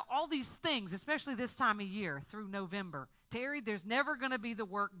of, and I've got all these things, especially this time of year through November. Terry, there's never going to be the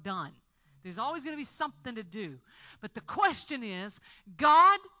work done. There's always going to be something to do. But the question is,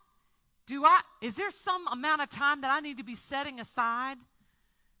 God, is there some amount of time that I need to be setting aside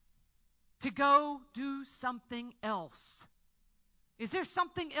to go do something else? Is there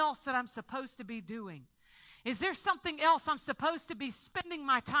something else that I'm supposed to be doing? Is there something else I'm supposed to be spending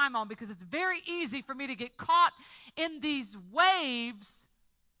my time on? Because it's very easy for me to get caught in these waves,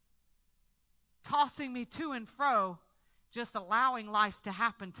 tossing me to and fro, just allowing life to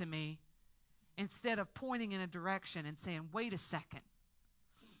happen to me, instead of pointing in a direction and saying, wait a second,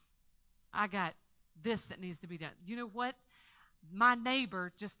 I got this that needs to be done. You know what? My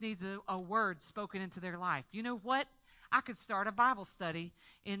neighbor just needs a word spoken into their life. You know what? I could start a Bible study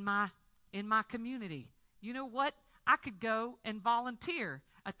in my community. You know what? I could go and volunteer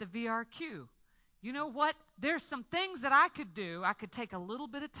at the VRQ. You know what? There's some things that I could do. I could take a little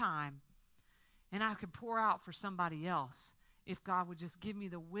bit of time, and I could pour out for somebody else if God would just give me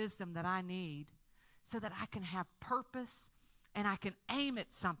the wisdom that I need so that I can have purpose and I can aim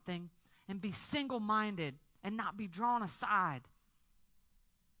at something and be single-minded and not be drawn aside.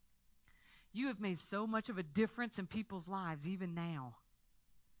 You have made so much of a difference in people's lives even now.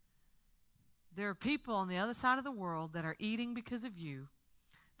 There are people on the other side of the world that are eating because of you.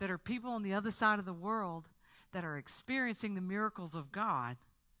 There are people on the other side of the world that are experiencing the miracles of God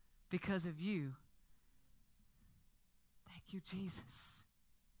because of you. Thank you, Jesus.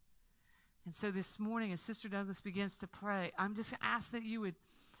 And so this morning, as Sister Douglas begins to pray, I'm just going to ask that you would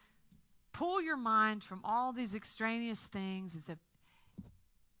pull your mind from all these extraneous things.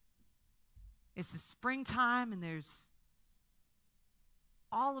 It's the springtime, and there's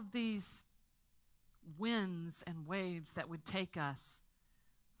all of these winds and waves that would take us.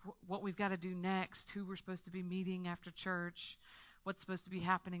 What we've got to do next, who we're supposed to be meeting after church, what's supposed to be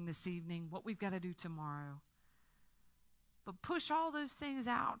happening this evening, what we've got to do tomorrow. But push all those things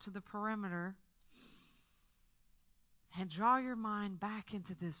out to the perimeter and draw your mind back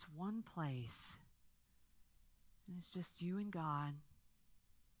into this one place. And it's just you and God.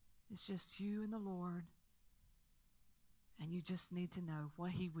 It's just you and the Lord. And you just need to know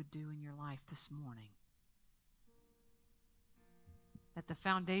what He would do in your life this morning. That the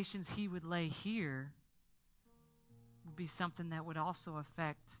foundations He would lay here would be something that would also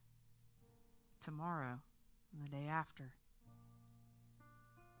affect tomorrow and the day after.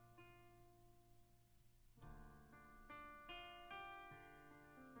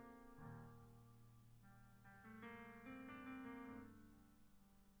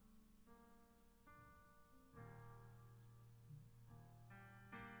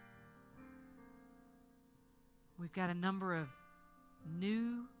 We've got a number of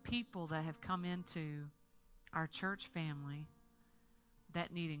new people that have come into our church family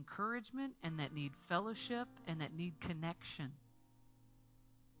that need encouragement and that need fellowship and that need connection.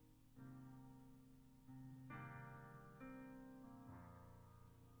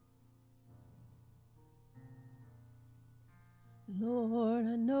 Lord,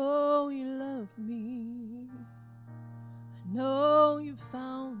 I know you love me. I know you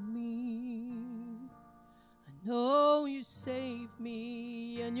found me. I know you saved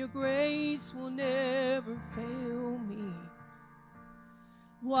me, and your grace will never fail me.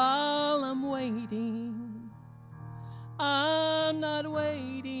 While I'm waiting, I'm not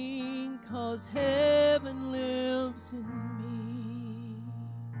waiting, 'cause heaven lives in me.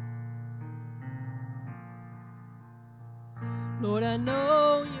 Lord, I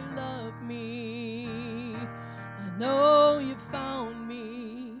know you love me. I know you found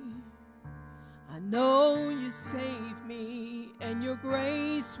me. I know you saved me, and your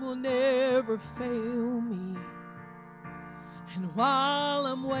grace will never fail me. And while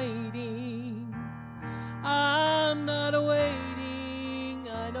I'm waiting, I'm not waiting.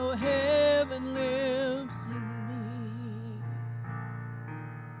 I know heaven lives in me.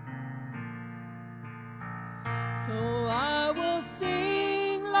 So I will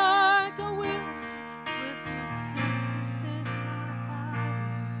sing like a wind with no sickness in my body,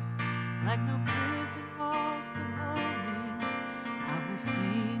 like no prison walls can hold me. I will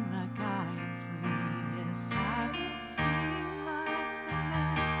sing like I am free. Yes, I will sing like the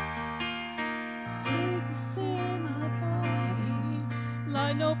man. Sickness in my body,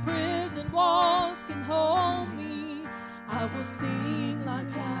 like no prison walls can hold me. I will sing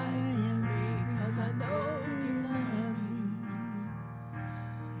like I am free, 'cause I know you love me.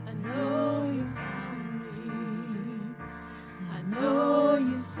 I know you found me. I know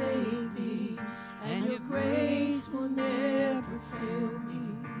you saved me, and your grace will never fail me.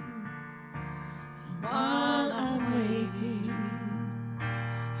 And while I'm waiting,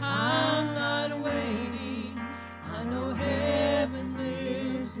 I'm not waiting. I know heaven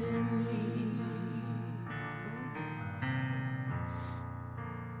lives in me.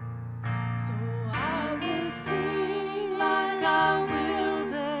 So I will sing like I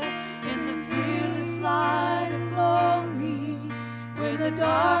will there in the fearless light of glory, where the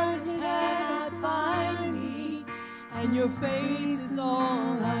darkness cannot find me, and your face is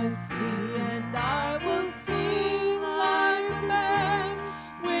all I see. And I will sing like a man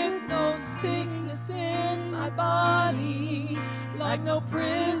with no sickness in my body, like no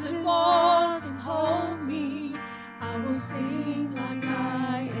prison walls can hold me. I will sing like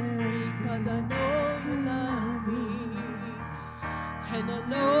I am free, 'cause I know you love me, and I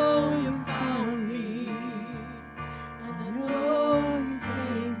know you found me, and I know you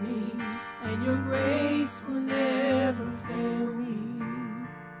saved me, and your grace will never fail me.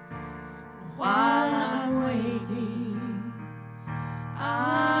 While I'm waiting,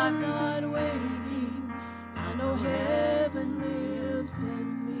 I'm not waiting. I know heaven lives in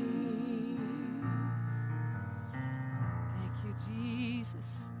me. Thank you,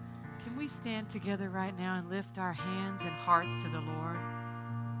 Jesus. Can we stand together right now and lift our hands and hearts to the Lord?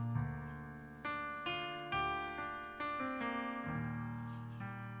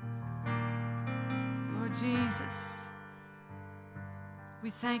 Lord Jesus, we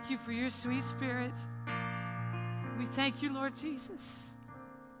thank you for your sweet Spirit. We thank you, Lord Jesus,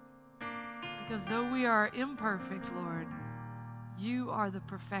 because though we are imperfect, Lord, you are the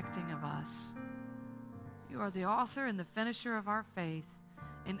perfecting of us. You are the author and the finisher of our faith.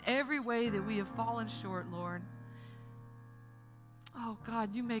 In every way that we have fallen short, Lord, oh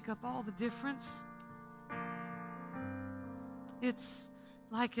God, you make up all the difference. It's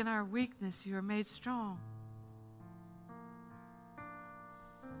like in our weakness, you are made strong.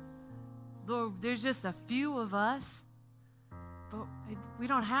 Lord, there's just a few of us, but we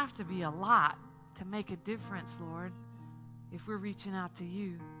don't have to be a lot to make a difference, Lord, if we're reaching out to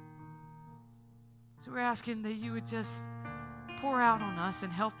you. So we're asking that you would just pour out on us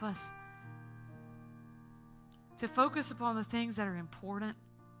and help us to focus upon the things that are important,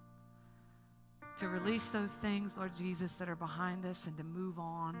 to release those things, Lord Jesus, that are behind us, and to move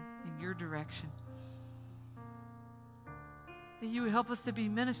on in your direction. That you would help us to be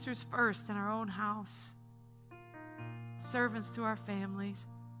ministers first in our own house, servants to our families,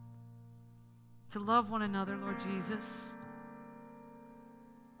 to love one another, Lord Jesus,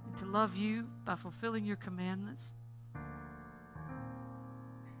 and to love you by fulfilling your commandments.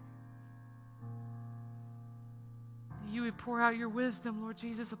 That you would pour out your wisdom, Lord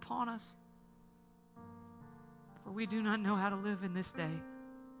Jesus, upon us, for we do not know how to live in this day.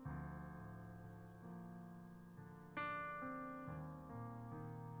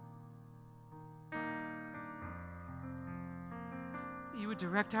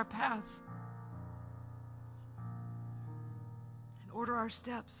 direct our paths and order our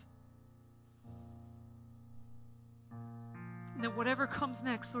steps. And that whatever comes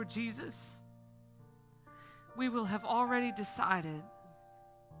next, Lord Jesus, we will have already decided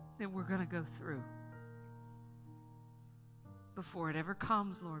that we're going to go through. Before it ever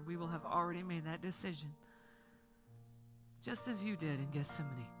comes, Lord, we will have already made that decision, just as you did in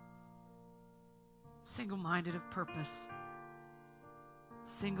Gethsemane. Single-minded of purpose,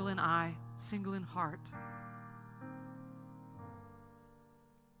 single in eye, single in heart.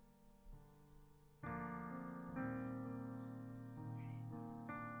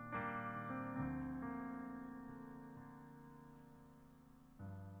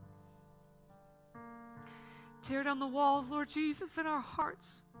 Tear down the walls, Lord Jesus, in our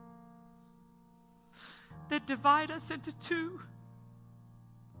hearts that divide us into two.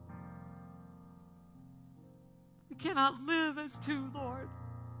 We cannot live as two, Lord.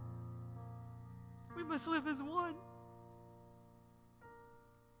 We must live as one.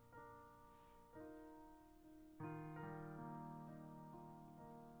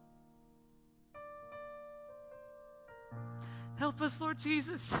 Help us, Lord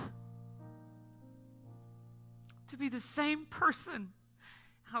Jesus, to be the same person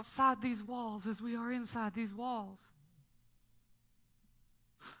outside these walls as we are inside these walls.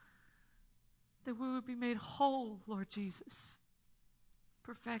 That we would be made whole, Lord Jesus,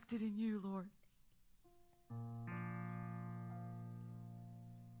 perfected in you, Lord.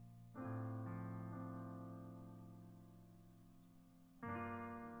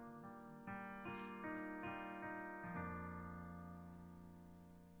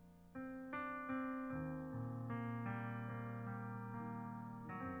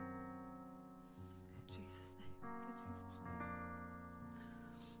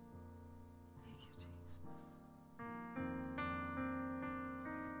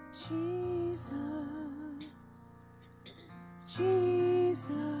 Jesus, Jesus,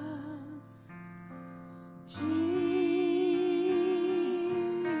 Jesus.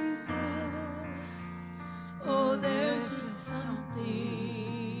 Oh, there's just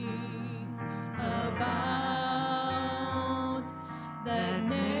something about that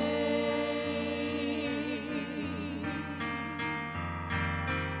name.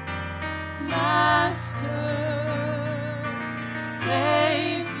 Master,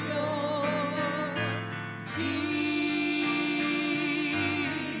 Savior,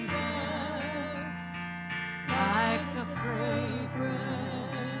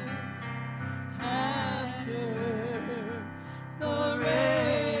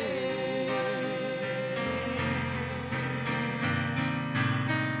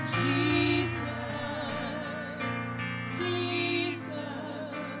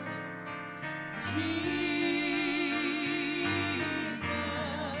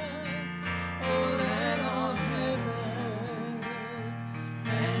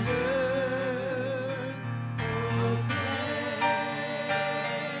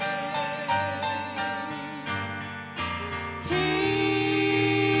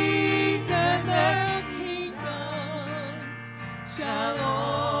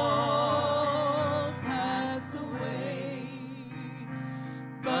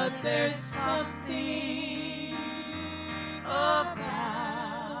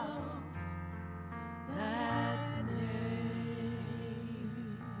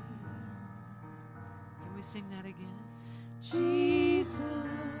 sing that again. Jesus,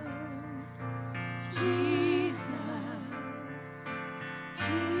 Jesus,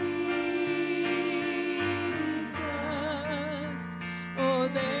 Jesus. Oh,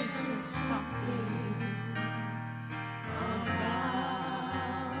 there's just something about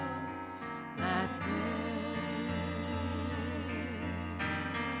that name.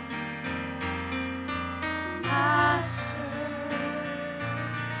 Master,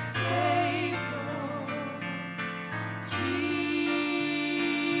 Savior, Jesus,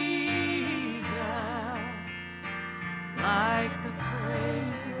 like the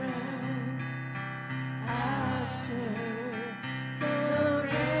fragrance after the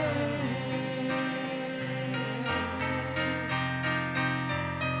rain.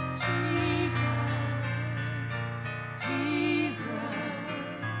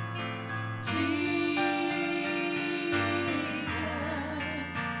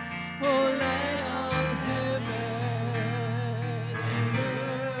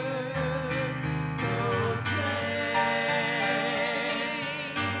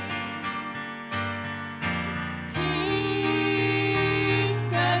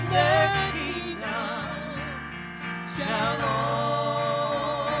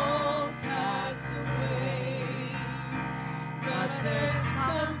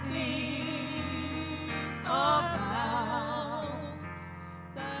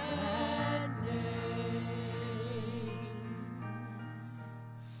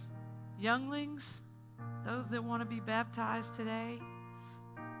 Younglings, those that want to be baptized today,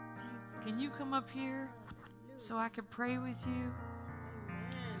 can you come up here so I can pray with you?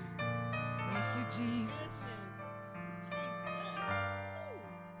 Thank you, Jesus.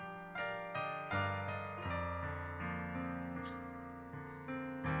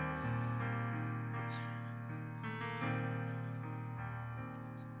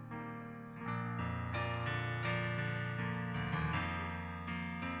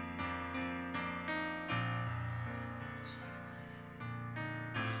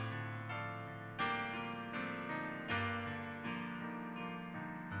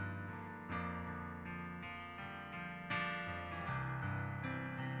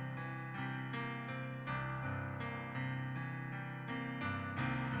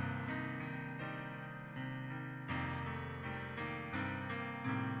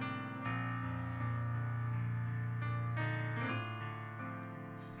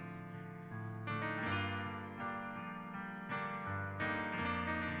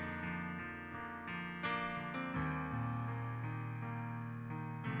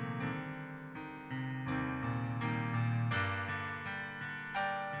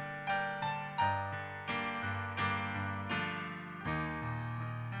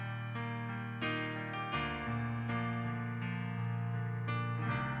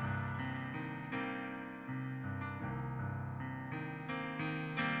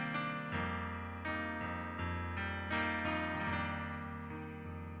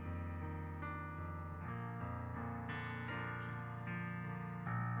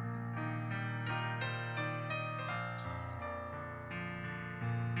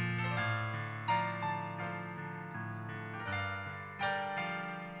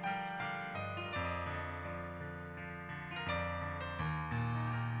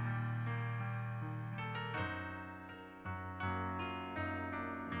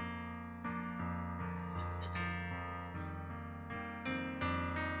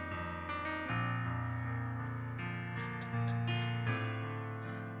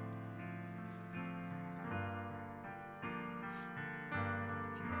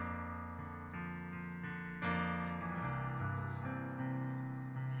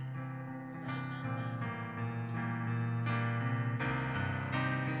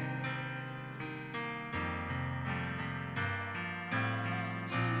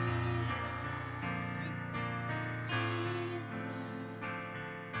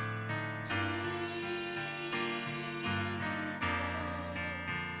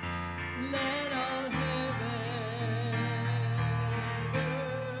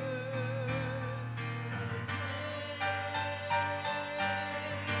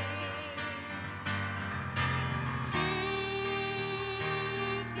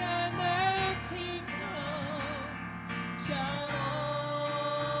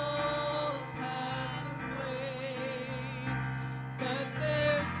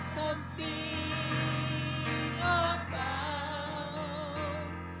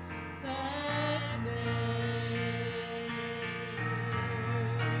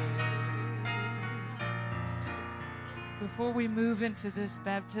 Before we move into this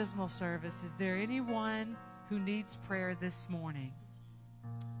baptismal service, is there anyone who needs prayer this morning?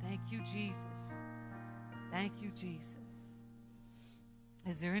 Thank you, Jesus. Thank you, Jesus.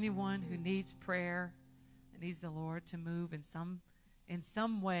 Is there anyone who needs prayer, that needs the Lord to move in some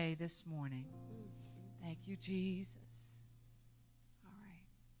way this morning? Thank you, Jesus. All right.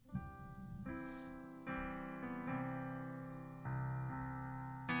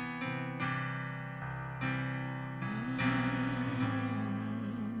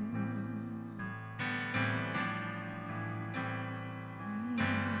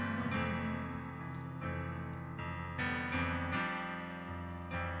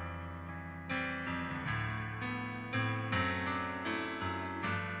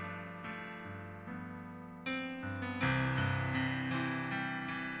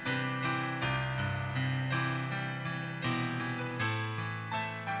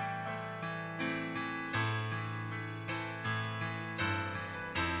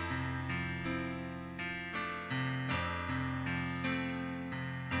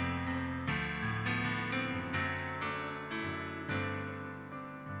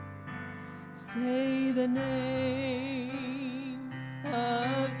 Say the name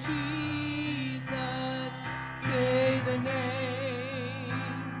of Jesus. Say the name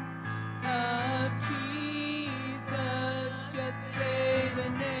of Jesus. Just say the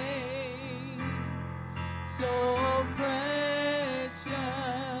name. So precious.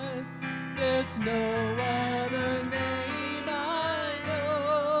 There's no other name I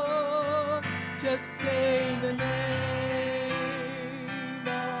know. Just say the name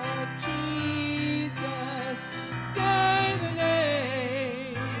of Jesus.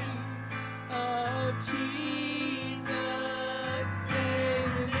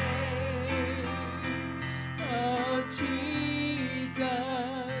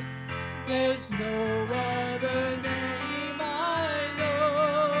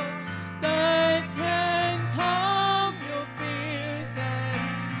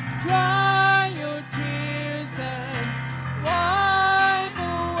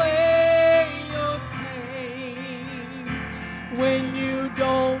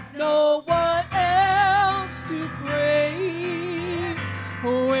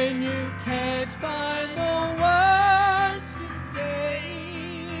 can't find the words to say,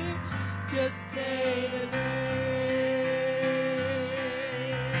 just say the name.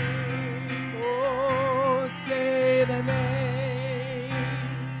 Oh, say the name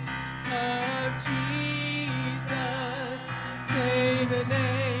of Jesus. Say the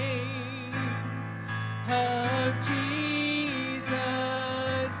name of Jesus.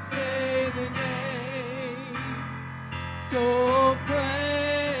 Say the name. So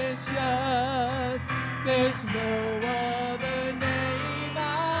precious, there's no other name I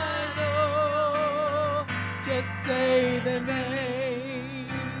know. Just say the name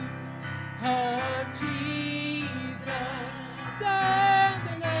of Jesus. Say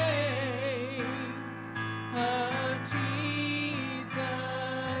the name of Jesus.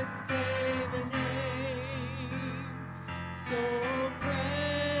 Say the name. So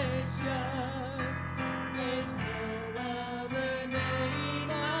precious, there's no other name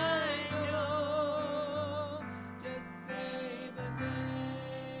I know. Just say the name.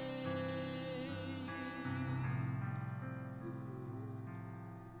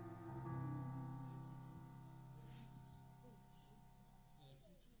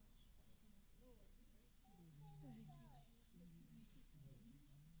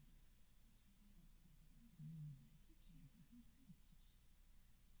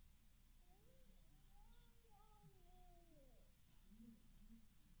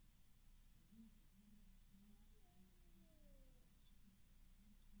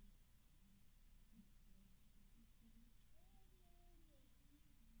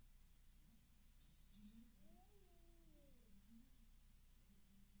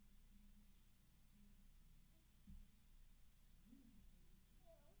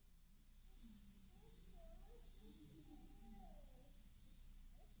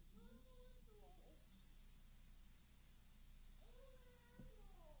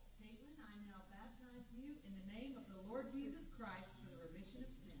 Caitlin, I now baptize you in the name of the Lord Jesus Christ for the remission of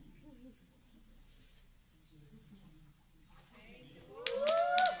sin.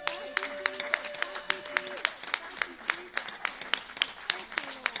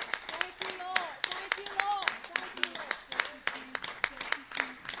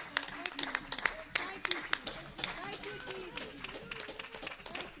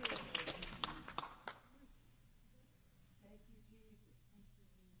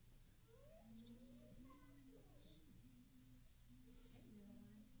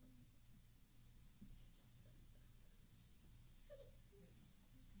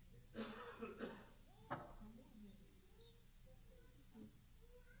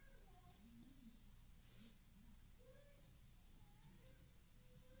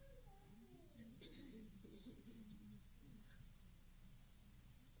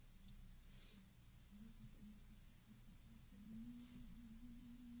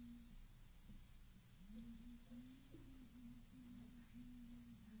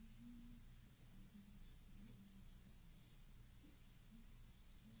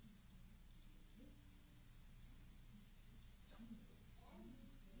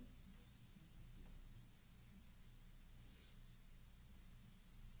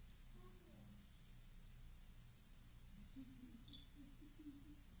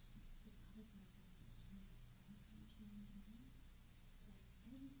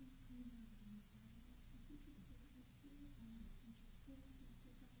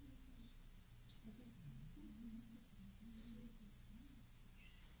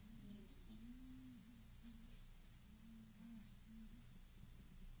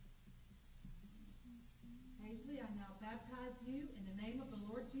 Paisley, I now baptize you in the name of the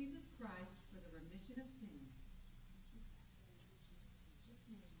Lord Jesus Christ for the remission of sin.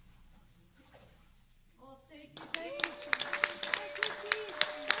 Oh, thank you, thank you. Thank you, Jesus.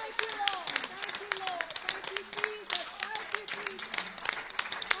 Thank you, Lord. Thank you, Lord. Thank you, Jesus. Thank you, Jesus.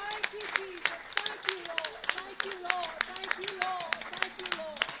 Thank you, Jesus. Thank you, Lord. Thank you, Lord. Thank you, Lord. Thank you,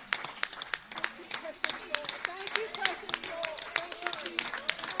 Lord. Thank you, precious Lord. Thank you, precious Lord. Thank you,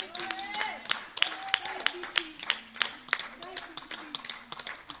 Jesus. Thank you. Thank you, Jesus. Thank you, Jesus.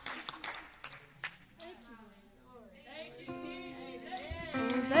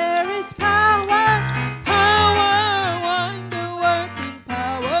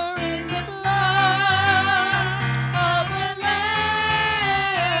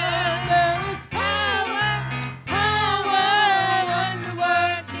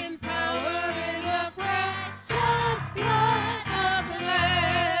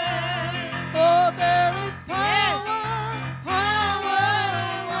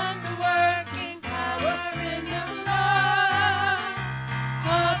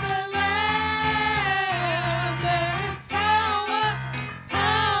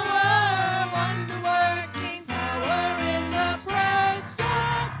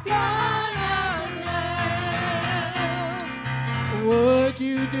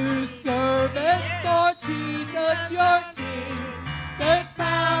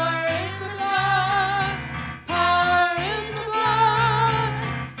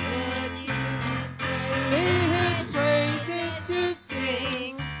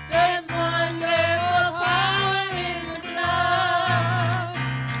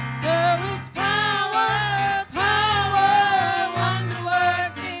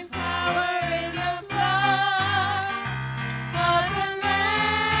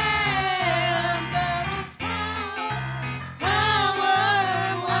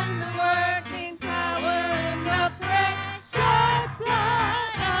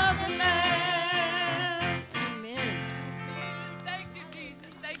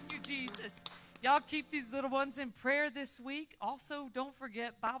 keep these little ones in prayer this week. Also, don't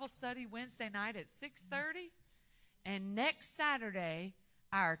forget Bible study Wednesday night at 6:30. And next Saturday,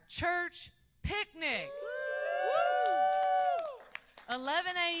 our church picnic.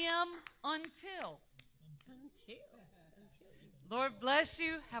 11 a.m. until. Lord bless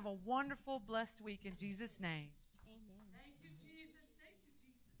you. Have a wonderful, blessed week in Jesus' name.